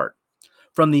apart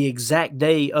from the exact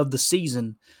day of the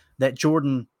season that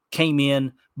Jordan came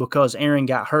in because Aaron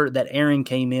got hurt, that Aaron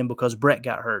came in because Brett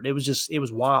got hurt. It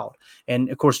was wild. And,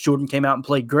 of course, Jordan came out and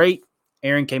played great.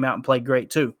 Aaron came out and played great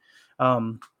too.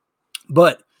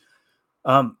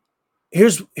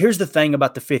 Here's the thing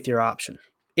about the fifth-year option.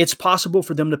 It's possible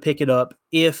for them to pick it up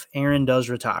if Aaron does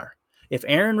retire. If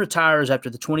Aaron retires after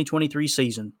the 2023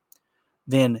 season,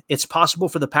 then it's possible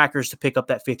for the Packers to pick up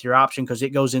that fifth-year option because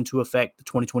it goes into effect the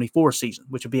 2024 season,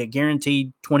 which would be a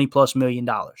guaranteed $20+ million,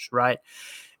 right?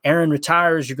 Aaron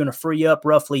retires, you're going to free up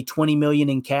roughly $20 million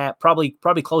in cap, probably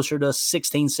closer to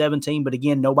 16, 17. But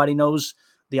again, nobody knows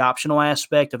the optional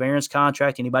aspect of Aaron's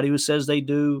contract. Anybody who says they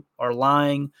do are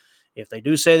lying. If they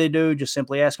do say they do, just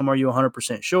simply ask them, are you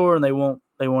 100% sure? And they won't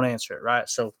answer it, right?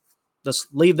 So let's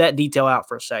leave that detail out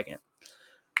for a second.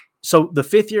 So the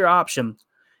fifth-year option,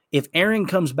 if Aaron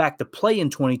comes back to play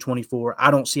in 2024, I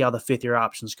don't see how the fifth-year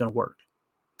option is going to work.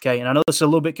 Okay, and I know this is a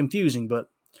little bit confusing, but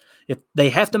if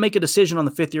they have to make a decision on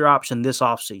the fifth-year option this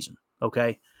offseason,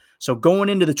 okay? So going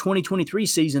into the 2023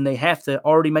 season, they have to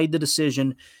already made the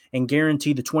decision and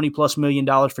guarantee the $20+ million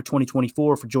for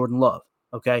 2024 for Jordan Love,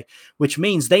 okay? Which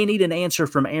means they need an answer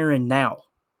from Aaron now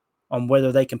on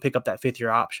whether they can pick up that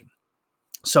fifth-year option.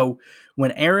 So when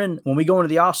we go into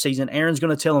the offseason, Aaron's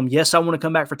going to tell him, yes, I want to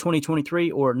come back for 2023,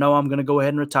 or no, I'm going to go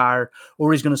ahead and retire.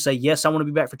 Or he's going to say, yes, I want to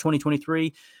be back for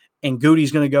 2023. And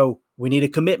Goody's going to go, we need a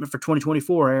commitment for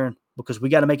 2024, Aaron, because we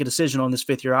got to make a decision on this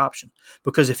fifth-year option.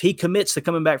 Because if he commits to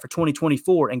coming back for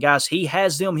 2024, and guys, he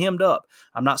has them hemmed up.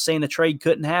 I'm not saying the trade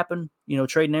couldn't happen,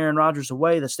 trading Aaron Rodgers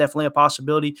away. That's definitely a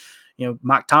possibility.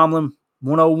 Mike Tomlin,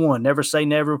 101, never say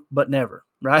never, but never,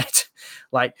 right?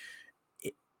 Like,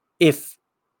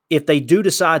 if they do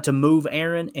decide to move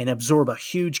Aaron and absorb a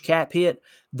huge cap hit,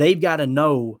 they've got to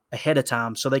know ahead of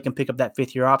time so they can pick up that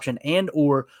fifth-year option and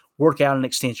or work out an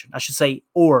extension. I should say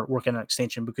or work out an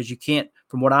extension, because you can't,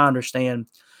 from what I understand,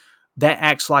 that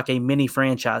acts like a mini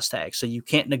franchise tag. So you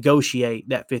can't negotiate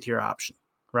that fifth-year option,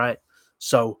 right?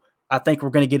 So I think we're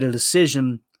going to get a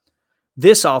decision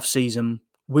this offseason.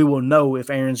 We will know if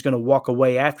Aaron's going to walk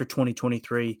away after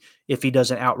 2023 if he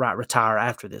doesn't outright retire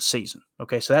after this season.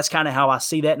 Okay, so that's kind of how I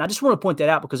see that. And I just want to point that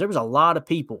out because there was a lot of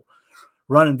people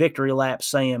running victory laps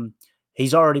saying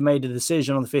he's already made the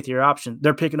decision on the fifth-year option.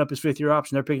 They're picking up his fifth-year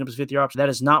option. They're picking up his fifth-year option. That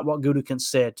is not what Gutekunst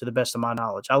said, to the best of my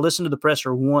knowledge. I listened to the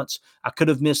presser once. I could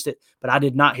have missed it, but I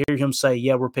did not hear him say,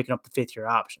 yeah, we're picking up the fifth-year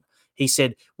option. He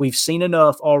said, we've seen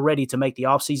enough already to make the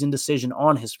offseason decision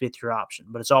on his fifth-year option,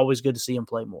 but it's always good to see him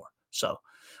play more. So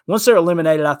once they're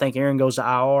eliminated, I think Aaron goes to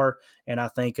IR, and I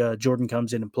think Jordan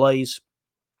comes in and plays.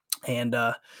 And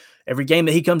every game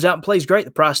that he comes out and plays great,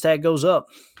 the price tag goes up,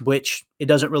 which it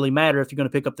doesn't really matter if you're going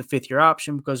to pick up the fifth-year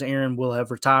option because Aaron will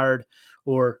have retired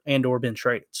or been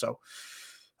traded. So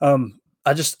I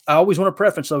always want to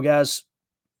preference, though, guys,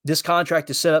 this contract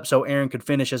is set up so Aaron could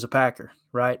finish as a Packer,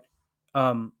 right?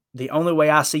 The only way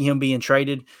I see him being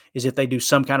traded is if they do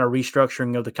some kind of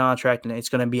restructuring of the contract, and it's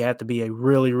going to have to be a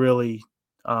really, really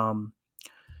I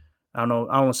don't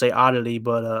want to say oddity,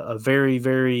 but a very,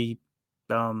 very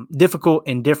difficult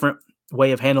and different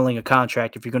way of handling a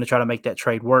contract if you're going to try to make that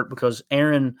trade work, because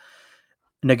Aaron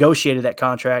negotiated that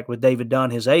contract with David Dunn,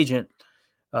 his agent,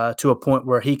 to a point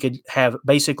where he could have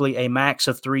basically a max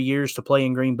of 3 years to play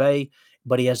in Green Bay,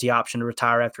 but he has the option to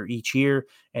retire after each year,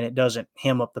 and it doesn't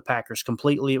hem up the Packers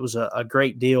completely. It was a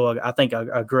great deal. I think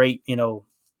a great,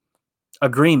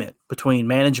 agreement between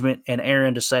management and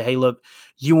Aaron to say, hey, look,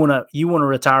 you want to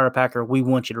retire a Packer. We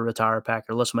want you to retire a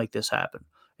Packer. Let's make this happen.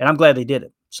 And I'm glad they did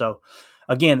it. So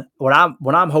again, what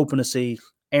I'm hoping to see,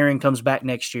 Aaron comes back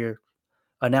next year,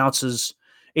 announces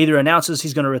he's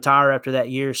going to retire after that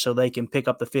year so they can pick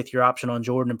up the fifth-year option on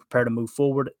Jordan and prepare to move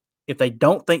forward. If they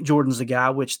don't think Jordan's the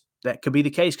guy, which that could be the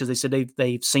case because they said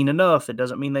they've seen enough, it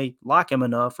doesn't mean they like him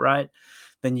enough, right?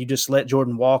 Then you just let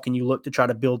Jordan walk and you look to try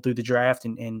to build through the draft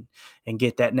and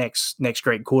get that next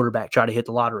great quarterback, try to hit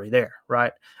the lottery there,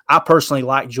 right? I personally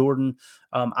like Jordan.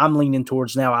 I'm leaning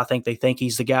towards now. I think they think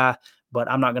he's the guy, but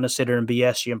I'm not going to sit here and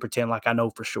BS you and pretend like I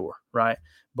know for sure, right?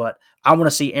 But I want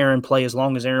to see Aaron play as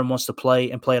long as Aaron wants to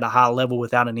play and play at a high level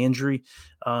without an injury.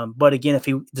 But again, if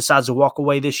he decides to walk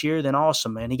away this year, then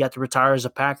awesome, man. He got to retire as a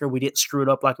Packer. We didn't screw it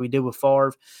up like we did with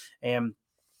Favre. And,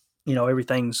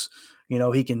 everything's,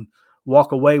 he can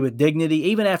walk away with dignity.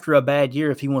 Even after a bad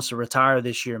year, if he wants to retire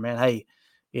this year, man, hey,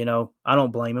 I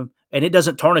don't blame him. And it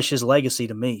doesn't tarnish his legacy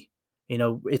to me.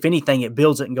 If anything, it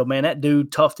builds it and go, man, that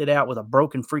dude toughed it out with a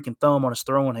broken freaking thumb on his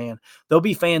throwing hand. There'll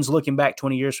be fans looking back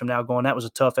 20 years from now going, that was a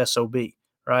tough SOB,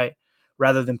 right?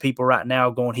 Rather than people right now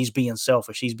going, he's being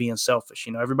selfish. He's being selfish.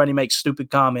 Everybody makes stupid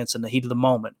comments in the heat of the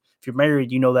moment. If you're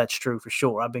married, that's true for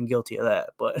sure. I've been guilty of that.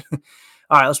 But all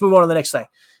right, let's move on to the next thing.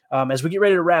 As we get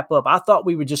ready to wrap up, I thought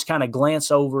we would just kind of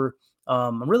glance over.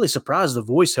 I'm really surprised the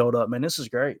voice held up, man. This is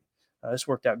great. This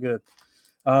worked out good.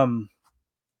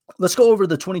 Let's go over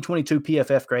the 2022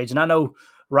 PFF grades. And I know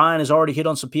Ryan has already hit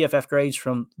on some PFF grades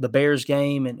from the Bears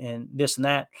game and this and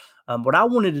that. What I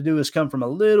wanted to do is come from a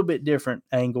little bit different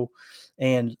angle.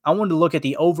 And I wanted to look at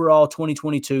the overall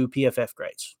 2022 PFF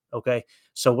grades. Okay.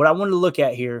 So what I wanted to look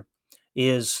at here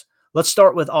is let's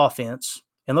start with offense.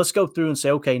 And let's go through and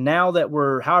say, okay, now that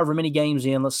we're however many games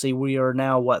in, let's see, we are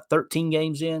now, 13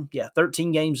 games in? Yeah,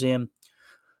 13 games in.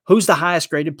 Who's the highest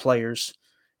graded players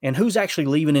and who's actually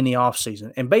leaving in the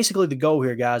offseason? And basically the goal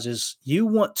here, guys, is you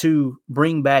want to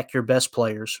bring back your best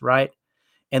players, right?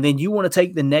 And then you want to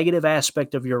take the negative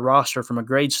aspect of your roster from a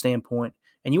grade standpoint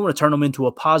and you want to turn them into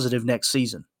a positive next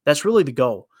season. That's really the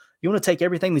goal. You want to take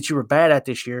everything that you were bad at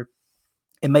this year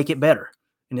and make it better.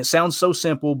 And it sounds so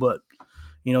simple, but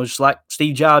just like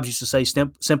Steve Jobs used to say,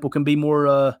 simple can be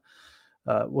more,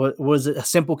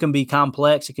 simple can be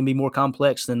complex. It can be more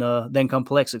complex than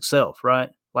complex itself, right?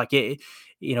 Like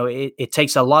it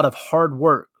takes a lot of hard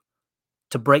work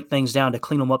to break things down, to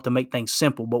clean them up, to make things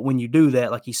simple. But when you do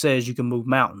that, like he says, you can move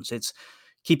mountains. It's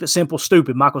keep it simple,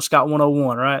 stupid. Michael Scott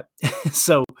 101, right?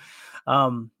 So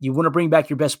you want to bring back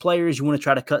your best players. You want to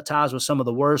try to cut ties with some of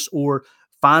the worst, or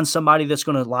find somebody that's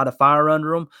going to light a fire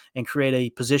under them and create a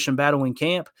position battle in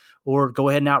camp, or go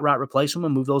ahead and outright replace them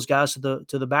and move those guys to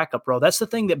the backup role. That's the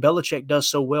thing that Belichick does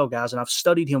so well, guys, and I've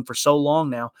studied him for so long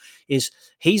now, is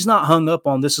he's not hung up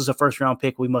on this is a first-round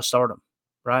pick, we must start him,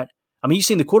 right? I mean, you've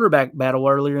seen the quarterback battle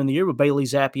earlier in the year with Bailey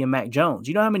Zappi and Mac Jones.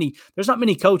 You know how many – there's not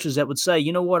many coaches that would say,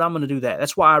 you know what, I'm going to do that.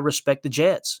 That's why I respect the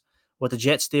Jets, what the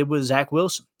Jets did with Zach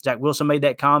Wilson. Zach Wilson made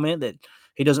that comment that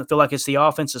he doesn't feel like it's the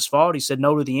offense's fault. He said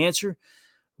no to the answer.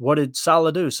 What did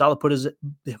Saleh do? Saleh put his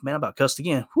 – man, I about cussed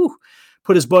again.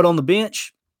 Put his butt on the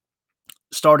bench,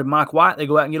 started Mike White. They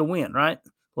go out and get a win, right?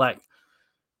 Like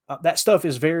that stuff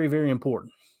is very, very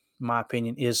important, in my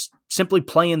opinion, is simply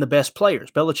playing the best players.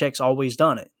 Belichick's always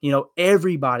done it.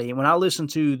 Everybody – and when I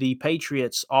listened to the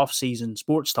Patriots offseason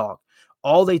sports talk,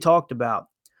 all they talked about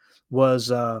was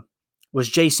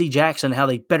J.C. Jackson, how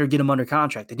they better get him under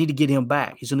contract. They need to get him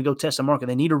back. He's going to go test the market.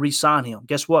 They need to re-sign him.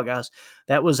 Guess what, guys?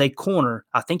 That was a corner.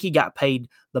 I think he got paid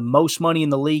the most money in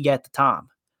the league at the time,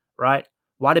 right?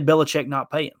 Why did Belichick not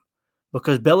pay him?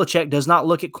 Because Belichick does not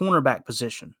look at cornerback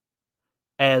position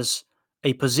as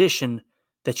a position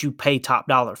that you pay top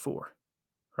dollar for,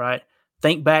 right?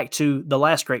 Think back to the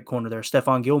last great corner there,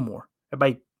 Stephon Gilmore.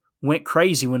 Everybody went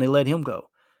crazy when they let him go.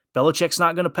 Belichick's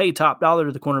not going to pay top dollar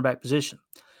to the cornerback position.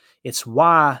 It's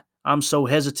why I'm so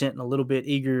hesitant and a little bit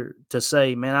eager to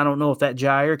say, man, I don't know if that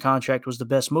Jair contract was the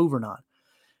best move or not.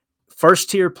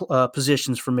 First tier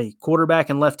positions for me,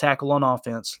 quarterback and left tackle on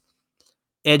offense,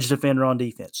 edge defender on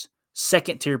defense.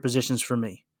 Second tier positions for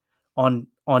me on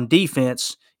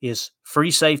defense is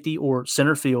free safety or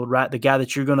center field, right? The guy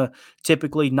that you're going to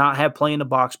typically not have play in the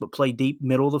box but play deep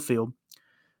middle of the field,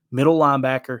 middle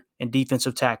linebacker, and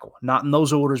defensive tackle. Not in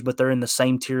those orders, but they're in the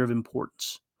same tier of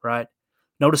importance, right?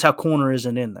 Notice how corner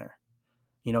isn't in there.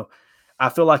 I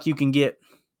feel like you can get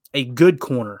a good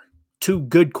corner, two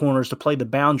good corners to play the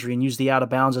boundary and use the out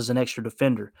of bounds as an extra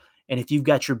defender. And if you've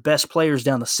got your best players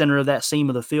down the center of that seam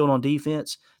of the field on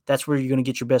defense, that's where you're going to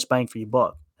get your best bang for your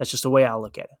buck. That's just the way I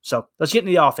look at it. So let's get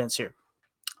into the offense here.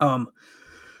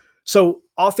 So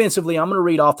offensively, I'm going to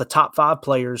read off the top 5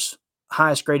 players,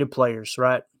 highest graded players,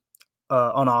 right,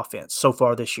 on offense so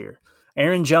far this year.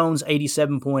 Aaron Jones,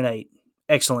 87.8.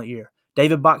 Excellent year.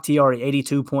 David Bakhtiari,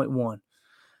 82.1.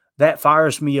 That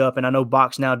fires me up, and I know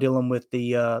Bach's now dealing with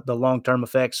the long-term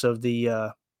effects of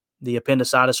the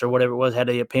appendicitis or whatever it was, had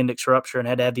the appendix rupture and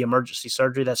had to have the emergency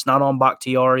surgery. That's not on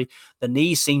Bakhtiari. The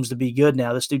knee seems to be good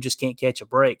now. This dude just can't catch a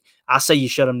break. I say you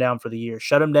shut him down for the year.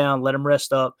 Shut him down, let him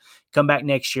rest up, come back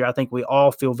next year. I think we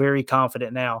all feel very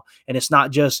confident now. And it's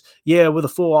not just, with a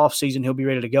full offseason, he'll be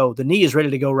ready to go. The knee is ready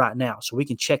to go right now, so we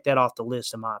can check that off the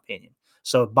list, in my opinion.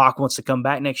 So if Bach wants to come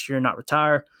back next year and not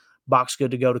retire, Bach's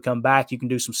good to go to come back. You can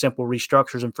do some simple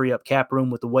restructures and free up cap room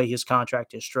with the way his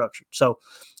contract is structured. So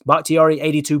Bakhtiari,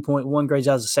 82.1, grades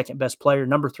out as the second best player.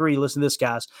 Number 3, listen to this,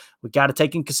 guys. We got to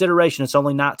take in consideration it's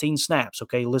only 19 snaps,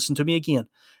 okay? Listen to me again.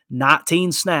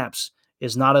 19 snaps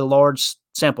is not a large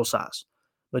sample size.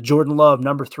 But Jordan Love,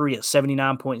 number 3 at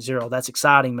 79.0. That's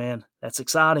exciting, man. That's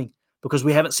exciting because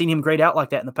we haven't seen him grade out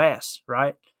like that in the past,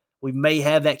 right? We may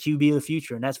have that QB of the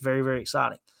future, and that's very, very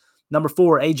exciting. Number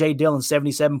 4, A.J. Dillon,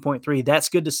 77.3. That's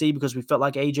good to see because we felt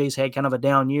like A.J.'s had kind of a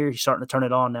down year. He's starting to turn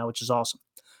it on now, which is awesome.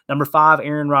 Number 5,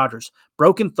 Aaron Rodgers.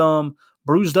 Broken thumb,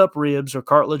 bruised up ribs or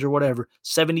cartilage or whatever,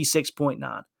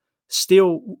 76.9.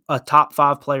 Still a top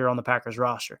 5 player on the Packers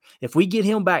roster. If we get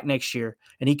him back next year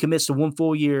and he commits to 1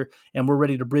 full year and we're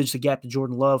ready to bridge the gap to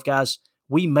Jordan Love, guys,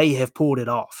 we may have pulled it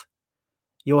off.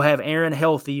 You'll have Aaron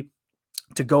healthy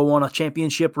to go on a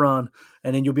championship run,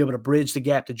 and then you'll be able to bridge the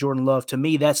gap to Jordan Love. To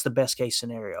me, that's the best case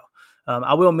scenario.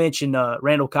 I will mention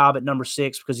Randall Cobb at number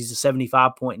 6 because he's a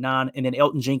 75.9, and then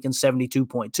Elton Jenkins,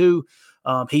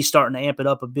 72.2. He's starting to amp it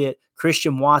up a bit.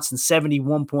 Christian Watson,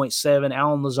 71.7.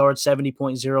 Alan Lazard,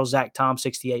 70.0. Zach Tom,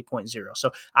 68.0.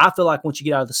 So I feel like once you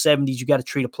get out of the 70s, you got to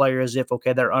treat a player as if,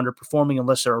 okay, they're underperforming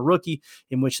unless they're a rookie,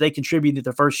 in which they contributed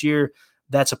the first year.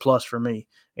 That's a plus for me.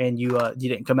 And you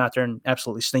didn't come out there and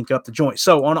absolutely stink up the joint.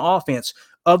 So on offense,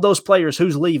 of those players,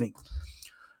 who's leaving?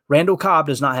 Randall Cobb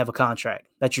does not have a contract.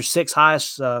 That's your 6th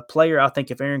highest player. I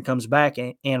think if Aaron comes back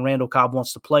and Randall Cobb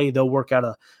wants to play, they'll work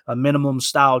out a minimum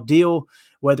style deal.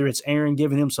 Whether it's Aaron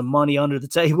giving him some money under the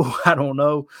table, I don't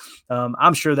know.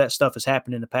 I'm sure that stuff has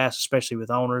happened in the past, especially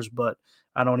with owners, but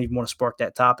I don't even want to spark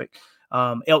that topic.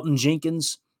 Elton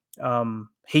Jenkins,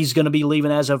 he's going to be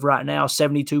leaving as of right now,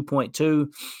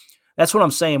 72.2. That's what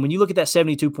I'm saying. When you look at that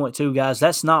 72.2, guys,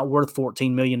 that's not worth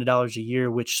 $14 million a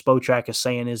year, which Spotrac is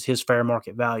saying is his fair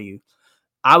market value.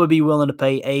 I would be willing to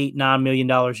pay $8-9 million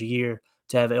a year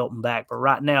to have Elton back. But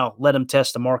right now, let him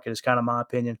test the market is kind of my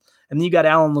opinion. And then you got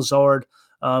Alan Lazard,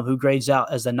 who grades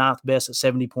out as the 9th best at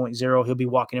 70.0. He'll be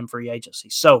walking in free agency.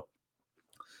 So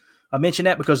I mention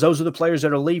that because those are the players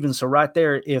that are leaving. So right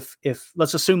there, if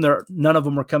let's assume none of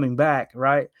them are coming back,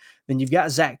 right? Then you've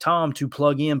got Zach Tom to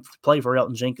plug in to play for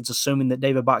Elton Jenkins, assuming that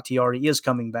David Bakhtiari is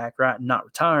coming back, right, and not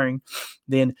retiring.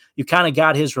 Then you kind of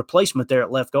got his replacement there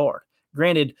at left guard.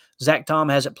 Granted, Zach Tom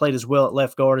hasn't played as well at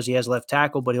left guard as he has left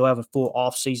tackle, but he'll have a full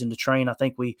offseason to train. I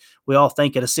think we all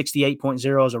think at a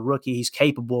 68.0 as a rookie, he's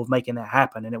capable of making that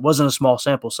happen. And it wasn't a small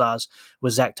sample size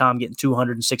with Zach Tom getting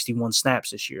 261 snaps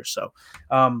this year. So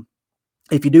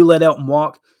if you do let Elton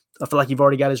walk, I feel like you've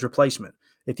already got his replacement.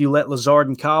 If you let Lazard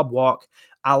and Cobb walk,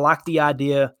 I like the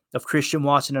idea of Christian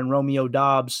Watson and Romeo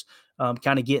Doubs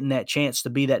kind of getting that chance to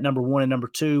be that number 1 and number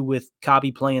 2 with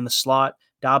Cobby playing the slot.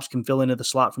 Dobbs can fill into the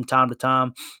slot from time to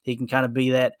time. He can kind of be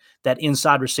that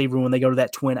inside receiver when they go to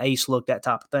that twin ace look, that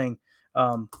type of thing.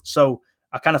 So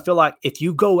I kind of feel like if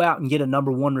you go out and get a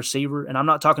number 1 receiver, and I'm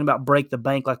not talking about break the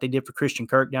bank like they did for Christian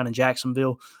Kirk down in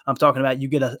Jacksonville. I'm talking about you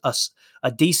get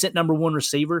a decent number 1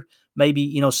 receiver,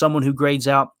 maybe, someone who grades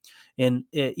out and,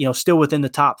 still within the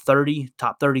top 30,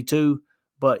 top 32,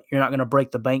 but you're not going to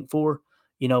break the bank for.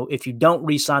 If you don't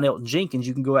re-sign Elton Jenkins,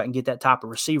 you can go out and get that type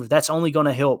of receiver. That's only going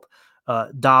to help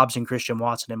Dobbs and Christian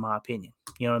Watson, in my opinion.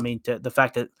 You know what I mean? The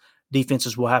fact that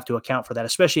defenses will have to account for that,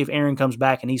 especially if Aaron comes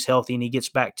back and he's healthy and he gets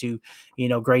back to,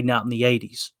 grading out in the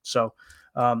 80s. So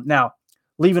now,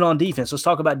 leaving on defense, let's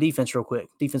talk about defense real quick,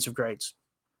 defensive grades.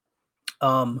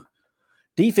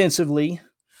 Defensively,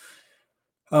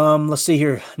 let's see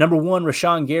here. Number 1,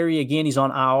 Rashawn Gary. Again, he's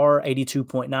on IR,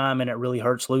 82.9, and it really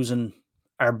hurts losing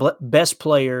our best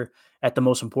player at the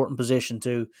most important position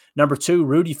too. Number 2,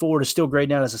 Rudy Ford is still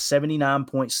grading out as a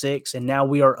 79.6, and now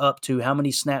we are up to how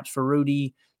many snaps for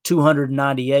Rudy?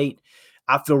 298.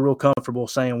 I feel real comfortable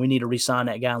saying we need to re-sign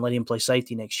that guy and let him play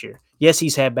safety next year. Yes,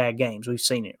 he's had bad games. We've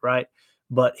seen it, right?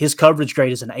 But his coverage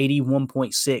grade is an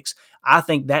 81.6. I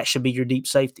think that should be your deep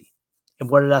safety.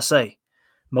 And what did I say?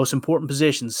 Most important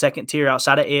position, second tier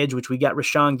outside of edge, which we got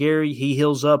Rashawn Gary. He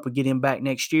heals up. We get him back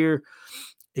next year.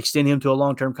 Extend him to a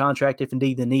long-term contract if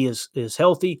indeed the knee is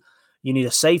healthy. You need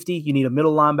a safety. You need a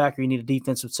middle linebacker. You need a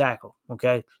defensive tackle,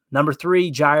 okay? Number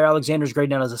 3, Jair Alexander's grade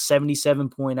down as a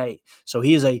 77.8. So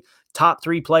he is a top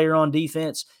 3 player on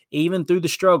defense, even through the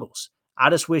struggles. I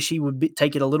just wish he would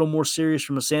take it a little more serious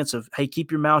from a sense of, hey,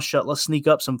 keep your mouth shut. Let's sneak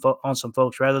up on some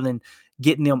folks rather than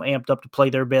getting them amped up to play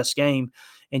their best game,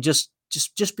 and just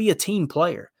be a team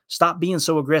player. Stop being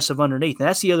so aggressive underneath. And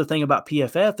that's the other thing about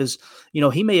PFF is,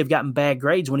 he may have gotten bad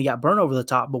grades when he got burnt over the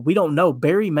top, but we don't know.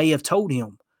 Barry may have told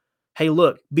him, hey,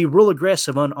 look, be real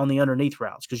aggressive on the underneath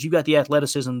routes because you got the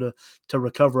athleticism to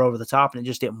recover over the top, and it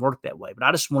just didn't work that way. But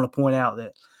I just want to point out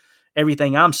that,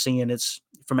 everything I'm seeing, it's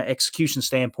from an execution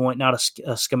standpoint, not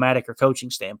a schematic or coaching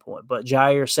standpoint. But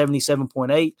Jair,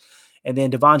 77.8. And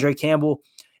then Devondre Campbell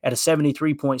at a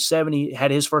 73.7. He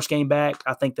had his first game back.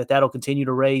 I think that'll continue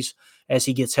to raise as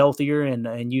he gets healthier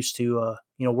and used to,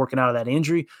 working out of that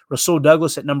injury. Rasul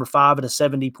Douglas at number 5 at a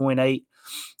 70.8.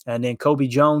 And then Kobe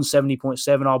Jones,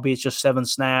 70.7, albeit just 7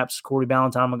 snaps. Corey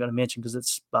Ballantyne, I'm going to mention because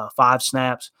it's 5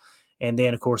 snaps. And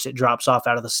then, of course, it drops off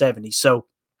out of the 70s. So,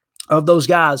 of those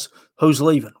guys, who's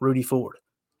leaving? Rudy Ford.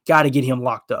 Got to get him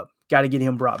locked up. Got to get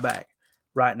him brought back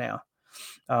right now,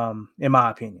 in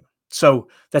my opinion. So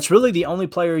that's really the only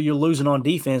player you're losing on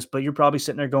defense, but you're probably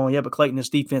sitting there going, yeah, but Clayton, this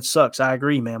defense sucks. I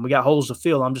agree, man. We got holes to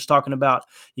fill. I'm just talking about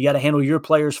you got to handle your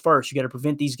players first. You got to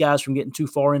prevent these guys from getting too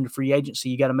far into free agency.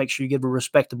 You got to make sure you give a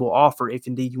respectable offer if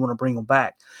indeed you want to bring them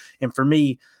back. And for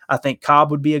me, I think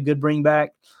Cobb would be a good bring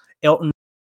back. Elton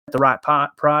at the right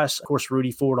price. Of course,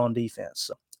 Rudy Ford on defense.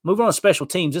 So moving on to special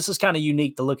teams, this is kind of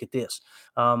unique to look at this.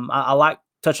 I like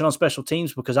touching on special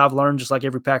teams because I've learned, just like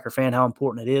every Packer fan, how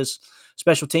important it is.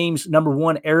 Special teams, number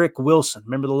 1, Eric Wilson.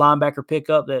 Remember the linebacker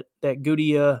pickup that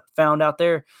Goody found out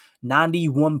there?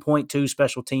 91.2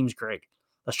 special teams grade.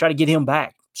 Let's try to get him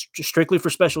back, strictly for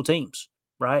special teams,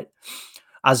 right?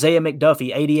 Isaiah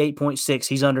McDuffie, 88.6.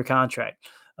 He's under contract.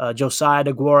 Josiah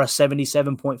DeGuara,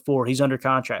 77.4. He's under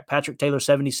contract. Patrick Taylor,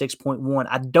 76.1.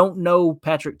 I don't know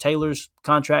Patrick Taylor's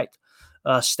contract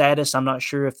status. I'm not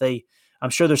sure I'm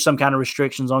sure there's some kind of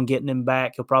restrictions on getting him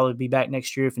back. He'll probably be back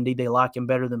next year if indeed they like him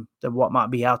better than what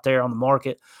might be out there on the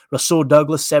market. Rasul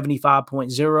Douglas,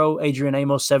 75.0. Adrian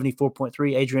Amos,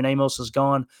 74.3. Adrian Amos is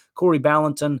gone. Corey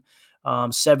Ballantyne,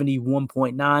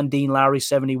 71.9. Dean Lowry,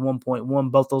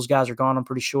 71.1. Both those guys are gone, I'm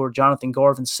pretty sure. Jonathan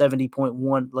Garvin,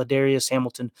 70.1. Ladarius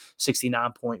Hamilton,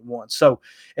 69.1. So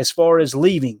as far as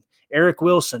leaving, Eric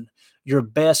Wilson, your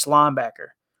best linebacker,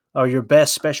 or your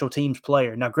best special teams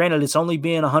player. Now, granted, it's only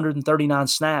been 139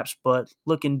 snaps, but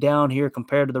looking down here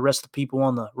compared to the rest of the people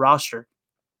on the roster,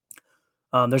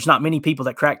 there's not many people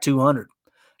that crack 200.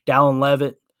 Dallin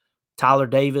Levitt, Tyler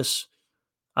Davis,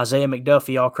 Isaiah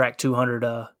McDuffie all cracked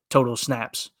 200 total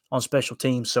snaps on special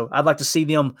teams. So I'd like to see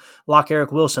them lock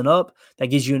Eric Wilson up. That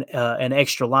gives you an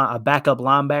extra a backup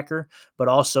linebacker, but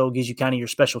also gives you kind of your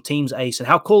special teams ace. And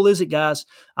how cool is it, guys?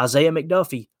 Isaiah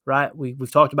McDuffie, right?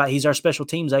 We've talked about he's our special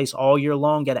teams ace all year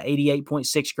long, got an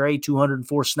 88.6 grade,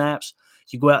 204 snaps.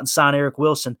 You go out and sign Eric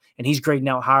Wilson, and he's grading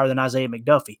out higher than Isaiah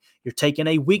McDuffie. You're taking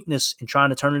a weakness and trying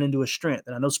to turn it into a strength.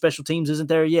 And I know special teams isn't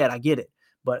there yet. I get it.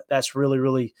 But that's really,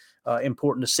 really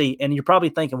important to see. And you're probably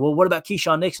thinking, well, what about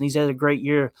Keyshawn Nixon? He's had a great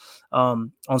year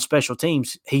on special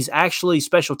teams. He's actually,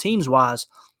 special teams-wise,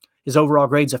 his overall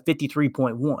grade's a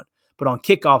 53.1. But on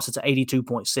kickoffs, it's an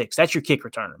 82.6. That's your kick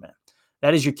returner, man.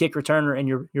 That is your kick returner. And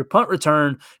your punt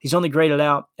return, he's only graded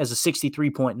out as a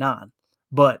 63.9.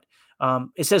 But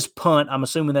it says punt. I'm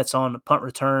assuming that's on punt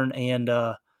return and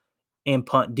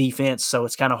punt defense. So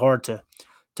it's kind of hard to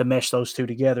mesh those two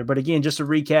together. But again, just to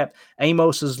recap,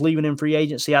 Amos is leaving in free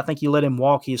agency. I think you let him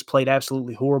walk. He has played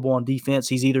absolutely horrible on defense.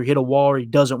 He's either hit a wall or he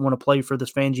doesn't want to play for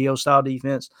this Fangio-style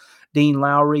defense. Dean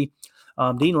Lowry.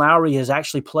 Dean Lowry has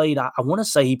actually played, I want to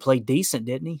say he played decent,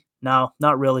 didn't he? No,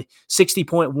 not really.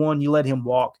 60.1, you let him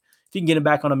walk. If you can get him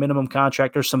back on a minimum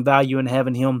contract, there's some value in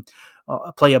having him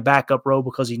play a backup role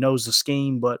because he knows the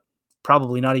scheme, but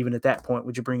probably not even at that point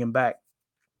would you bring him back.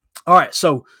 All right,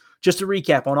 so just to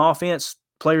recap, on offense,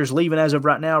 players leaving as of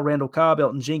right now: Randall Cobb,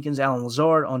 Elton Jenkins, Allen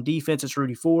Lazard. On defense, it's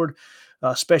Rudy Ford.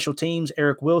 Special teams,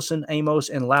 Eric Wilson, Amos,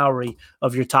 and Lowry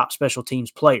of your top special teams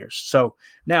players. So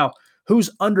now, who's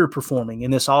underperforming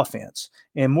in this offense?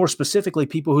 And more specifically,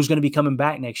 people who's going to be coming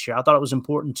back next year. I thought it was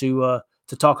important to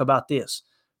talk about this.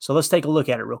 So let's take a look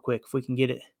at it real quick if we can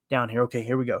get it down here. Okay,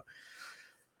 here we go.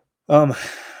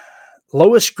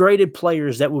 Lowest graded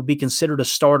players that will be considered a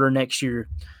starter next year.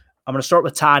 I'm going to start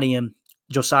with tight end,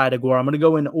 Josiah DeGuara. I'm going to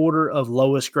go in order of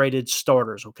lowest graded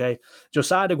starters, okay?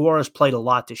 Josiah DeGuara has played a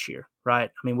lot this year,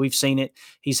 right? I mean, we've seen it.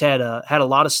 He's had a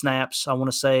lot of snaps. I want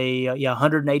to say,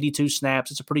 182 snaps.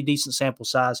 It's a pretty decent sample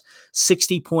size.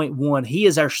 60.1. He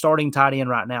is our starting tight end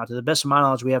right now. To the best of my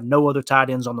knowledge, we have no other tight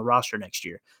ends on the roster next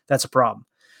year. That's a problem.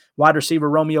 Wide receiver,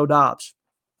 Romeo Doubs.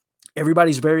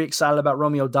 Everybody's very excited about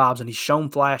Romeo Doubs, and he's shown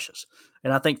flashes.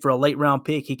 And I think for a late-round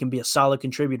pick, he can be a solid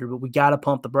contributor, but we got to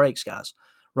pump the brakes, guys.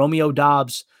 Romeo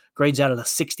Doubs grades out at a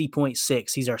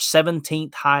 60.6. He's our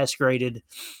 17th highest graded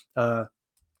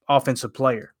offensive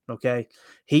player, okay?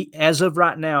 He, as of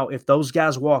right now, if those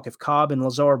guys walk, if Cobb and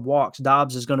Lazard walks,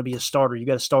 Doubs is going to be a starter. You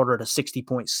got a starter at a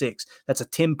 60.6. That's a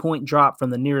 10-point drop from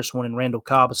the nearest one in Randall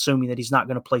Cobb, assuming that he's not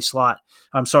going to play slot.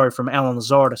 I'm sorry, from Allen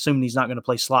Lazard, assuming he's not going to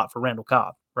play slot for Randall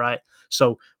Cobb, right?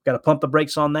 So got to pump the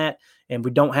brakes on that. And we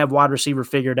don't have wide receiver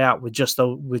figured out with just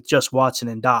Watson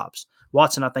and Dobbs.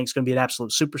 Watson, I think, is going to be an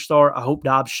absolute superstar. I hope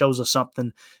Dobbs shows us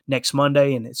something next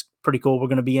Monday, and it's pretty cool. We're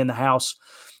going to be in the house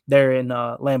there in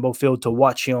Lambeau Field to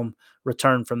watch him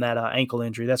return from that ankle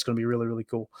injury. That's going to be really, really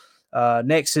cool.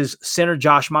 Next is center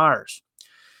Josh Myers.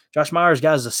 Josh Myers,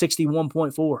 guys, is a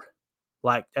 61.4.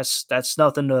 Like, that's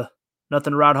nothing to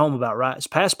write home about, right? His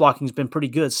pass blocking has been pretty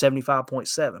good,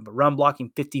 75.7, but run blocking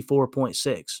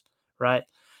 54.6, right?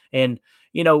 And,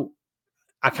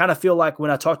 I kind of feel like when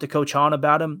I talked to Coach Hahn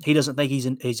about him, he doesn't think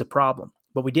he's a problem.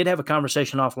 But we did have a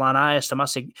conversation offline. I asked him, I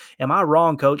said, am I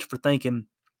wrong, Coach, for thinking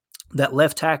that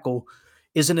left tackle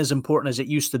isn't as important as it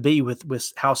used to be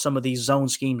with how some of these zone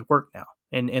schemes work now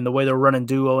and the way they're running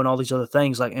duo and all these other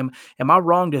things? Like, am I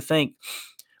wrong to think?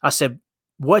 I said,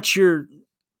 what's your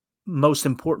most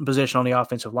important position on the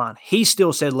offensive line? He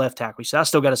still said left tackle. He said, I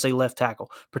still got to say left tackle.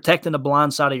 Protecting the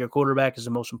blind side of your quarterback is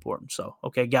the most important. So,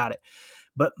 okay, got it.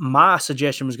 But my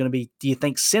suggestion was going to be, do you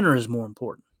think center is more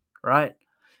important, right?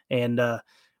 And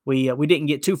we didn't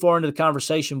get too far into the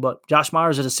conversation, but Josh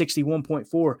Myers at a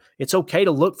 61.4, it's okay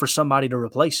to look for somebody to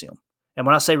replace him. And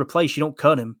when I say replace, you don't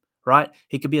cut him, right?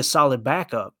 He could be a solid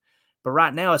backup. But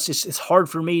right now, it's hard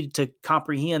for me to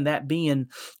comprehend that being,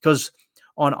 because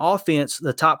on offense,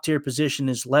 the top tier position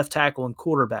is left tackle and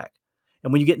quarterback.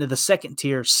 And when you get into the second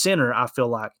tier, center, I feel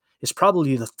like, is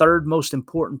probably the third most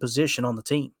important position on the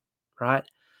team. Right.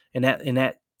 And in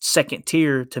that second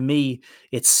tier, to me,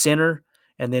 it's center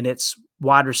and then it's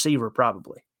wide receiver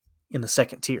probably in the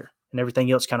second tier, and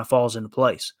everything else kind of falls into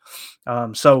place.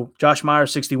 So Josh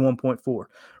Myers, 61.4.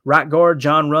 Right guard,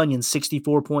 John Runyon,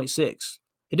 64.6.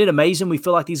 It did amazing. We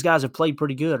feel like these guys have played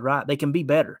pretty good, right? They can be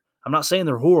better. I'm not saying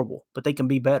they're horrible, but they can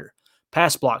be better.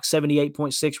 Pass block,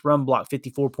 78.6. Run block,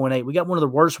 54.8. We got one of the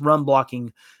worst run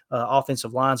blocking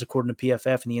offensive lines, according to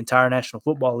PFF, in the entire National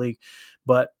Football League.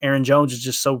 But Aaron Jones is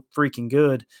just so freaking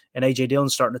good, and A.J.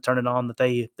 Dillon's starting to turn it on that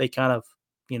they kind of,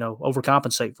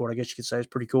 overcompensate for it, I guess you could say. It's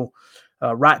pretty cool.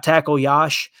 Right tackle,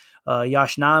 Yosh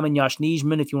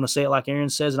Nijman, if you want to say it like Aaron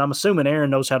says. And I'm assuming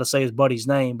Aaron knows how to say his buddy's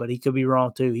name, but he could be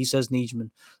wrong too. He says Nijman.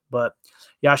 But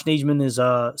Yosh Nijman is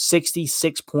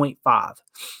 66.5,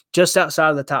 just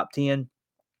outside of the top 10.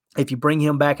 If you bring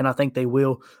him back, and I think they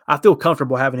will, I feel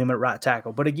comfortable having him at right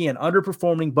tackle. But again,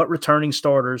 underperforming but returning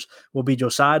starters will be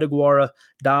Josiah DeGuara,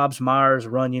 Dobbs, Myers,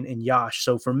 Runyon, and Yosh.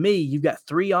 So for me, you've got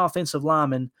 3 offensive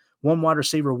linemen, 1 wide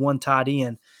receiver, 1 tight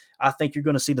end. I think you're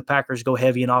going to see the Packers go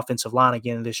heavy in offensive line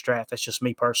again in this draft. That's just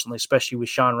me personally, especially with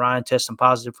Sean Ryan testing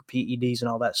positive for PEDs and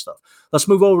all that stuff. Let's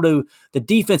move over to the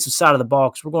defensive side of the ball,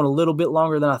 because we're going a little bit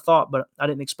longer than I thought, but I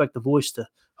didn't expect the voice to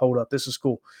hold up. This is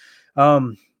cool.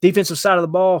 Defensive side of the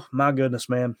ball, my goodness,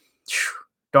 man.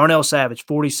 Darnell Savage,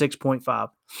 46.5.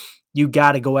 You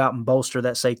got to go out and bolster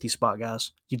that safety spot,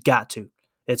 guys. You've got to.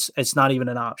 It's not even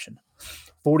an option.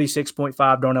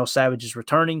 46.5, Darnell Savage is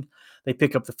returning. They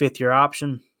pick up the 5th-year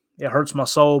option. It hurts my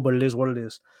soul, but it is what it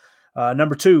is.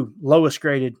 Number 2, lowest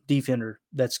graded defender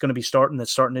that's going to be starting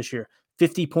this year,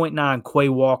 50.9, Quay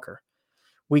Walker.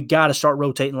 We got to start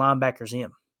rotating linebackers in.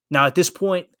 Now, at this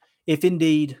point, if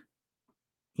indeed –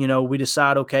 we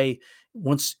decide, okay,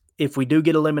 if we do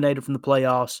get eliminated from the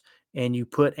playoffs and you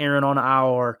put Aaron on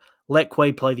IR, let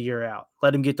Quay play the year out.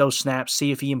 Let him get those snaps,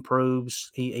 see if he improves.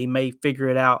 He may figure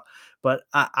it out. But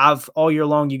I've all year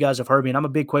long, you guys have heard me, and I'm a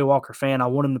big Quay Walker fan. I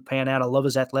want him to pan out. I love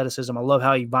his athleticism. I love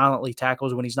how he violently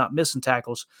tackles when he's not missing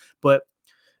tackles. But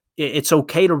it's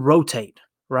okay to rotate,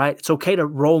 right? It's okay to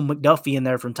roll McDuffie in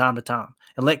there from time to time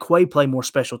and let Quay play more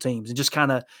special teams and just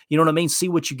kind of, see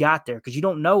what you got there, because you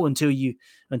don't know until you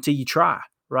try,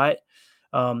 right?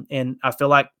 And I feel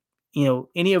like,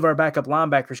 any of our backup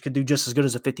linebackers could do just as good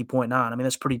as a 50.9. I mean,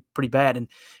 that's pretty bad. And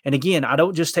again, I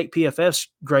don't just take PFF's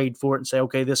grade for it and say,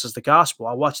 okay, this is the gospel.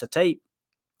 I watch the tape.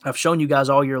 I've shown you guys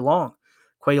all year long.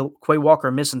 Quay Walker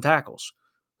missing tackles.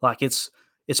 Like it's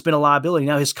been a liability.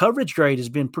 Now his coverage grade has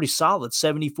been pretty solid,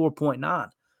 74.9.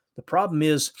 The problem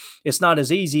is it's not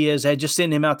as easy as just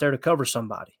sending him out there to cover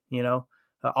somebody.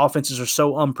 Offenses are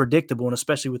so unpredictable, and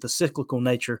especially with the cyclical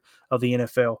nature of the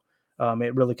NFL,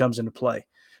 it really comes into play.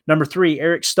 Number 3,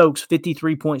 Eric Stokes,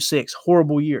 53.6.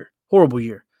 Horrible year.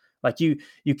 Like you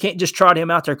can't just trot him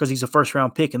out there because he's a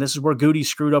first-round pick, and this is where Goody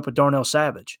screwed up with Darnell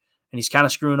Savage, and he's kind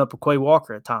of screwing up with Quay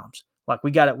Walker at times. Like we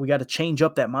got to change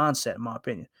up that mindset, in my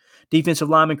opinion. Defensive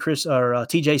lineman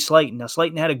TJ Slayton. Now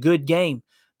Slayton had a good game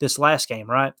this last game,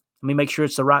 right? Let me make sure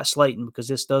it's the right Slayton, because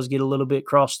this does get a little bit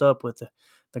crossed up with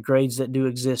the grades that do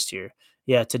exist here.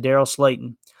 Yeah, to Daryl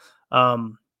Slayton.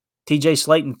 TJ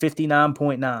Slayton,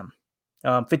 59.9.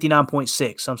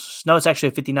 59.6. No, it's actually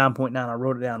a 59.9. I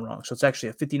wrote it down wrong. So it's actually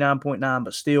a 59.9,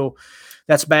 but still,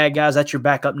 that's bad, guys. That's your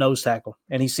backup nose tackle.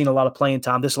 And he's seen a lot of playing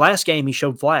time. This last game, he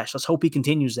showed flash. Let's hope he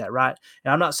continues that, right?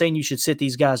 And I'm not saying you should sit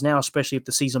these guys now, especially if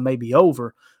the season may be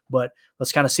over, but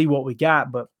let's kind of see what we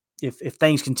got. But if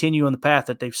things continue on the path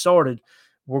that they've started,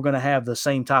 we're going to have the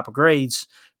same type of grades.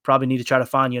 Probably need to try to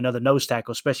find you another nose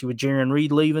tackle, especially with Jaron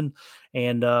Reed leaving.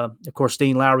 And, of course,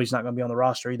 Dean Lowry's not going to be on the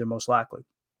roster either, most likely.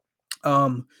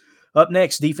 Up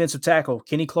next, defensive tackle,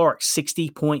 Kenny Clark,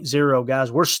 60.0,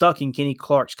 guys. We're stuck in Kenny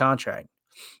Clark's contract.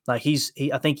 Like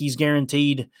I think he's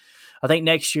guaranteed. I think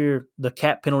next year the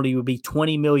cap penalty would be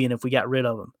 $20 million if we got rid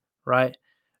of him, right?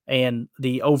 And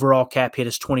the overall cap hit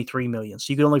is $23 million.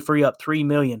 So you can only free up $3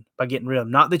 million by getting rid of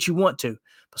him. Not that you want to,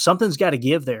 but something's got to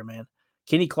give there, man.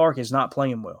 Kenny Clark is not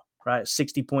playing well, right?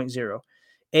 60.0.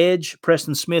 Edge,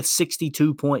 Preston Smith,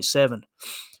 62.7.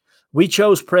 We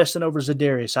chose Preston over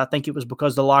Zadarius. I think it was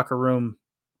because of the locker room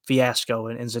fiasco,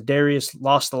 and Zadarius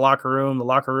lost the locker room. The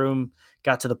locker room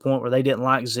got to the point where they didn't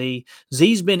like Z.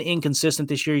 Z's been inconsistent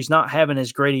this year. He's not having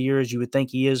as great a year as you would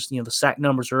think he is. The sack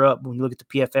numbers are up. When you look at the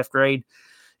PFF grade,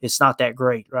 it's not that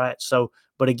great, right? So,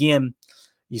 but again,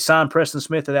 you sign Preston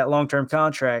Smith to that long-term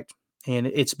contract, and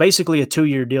it's basically a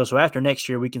 2-year deal. So after next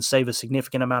year, we can save a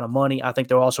significant amount of money. I think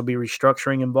there'll also be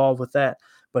restructuring involved with that.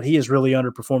 But he has really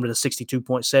underperformed at a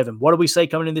 62.7. What do we say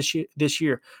coming in this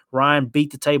year? Ryan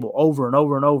beat the table over and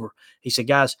over and over. He said,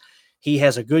 guys, he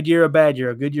has a good year, a bad year,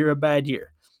 a good year, a bad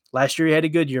year. Last year he had a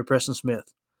good year, Preston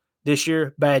Smith. This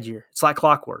year, bad year. It's like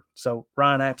clockwork. So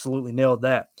Ryan absolutely nailed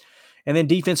that. And then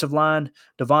defensive line,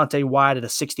 Devontae White at a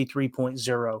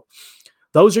 63.0.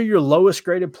 Those are your lowest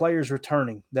graded players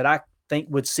returning that I think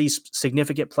would see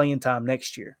significant playing time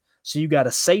next year. So you got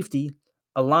a safety,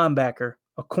 a linebacker,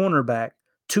 a cornerback,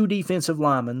 2 defensive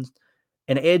linemen,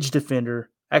 an edge defender,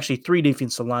 actually 3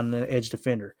 defensive linemen and an edge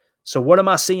defender. So what am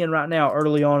I seeing right now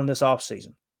early on in this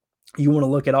offseason? You want to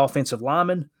look at offensive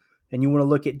linemen, and you want to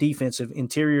look at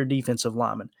interior defensive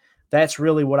linemen. That's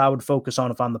really what I would focus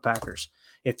on if I'm the Packers.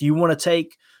 If you want to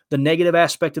take the negative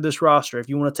aspect of this roster, if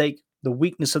you want to take the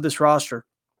weakness of this roster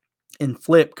and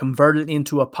convert it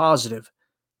into a positive,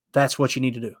 that's what you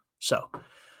need to do. So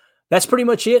that's pretty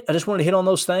much it. I just wanted to hit on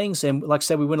those things. And like I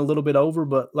said, we went a little bit over,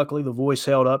 but luckily the voice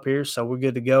held up here, so we're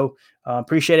good to go.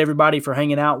 Appreciate everybody for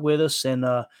hanging out with us and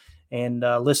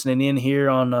listening in here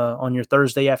on your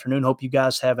Thursday afternoon. Hope you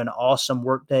guys have an awesome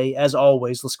work day. As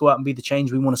always, let's go out and be the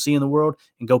change we want to see in the world,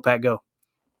 and go Pack Go.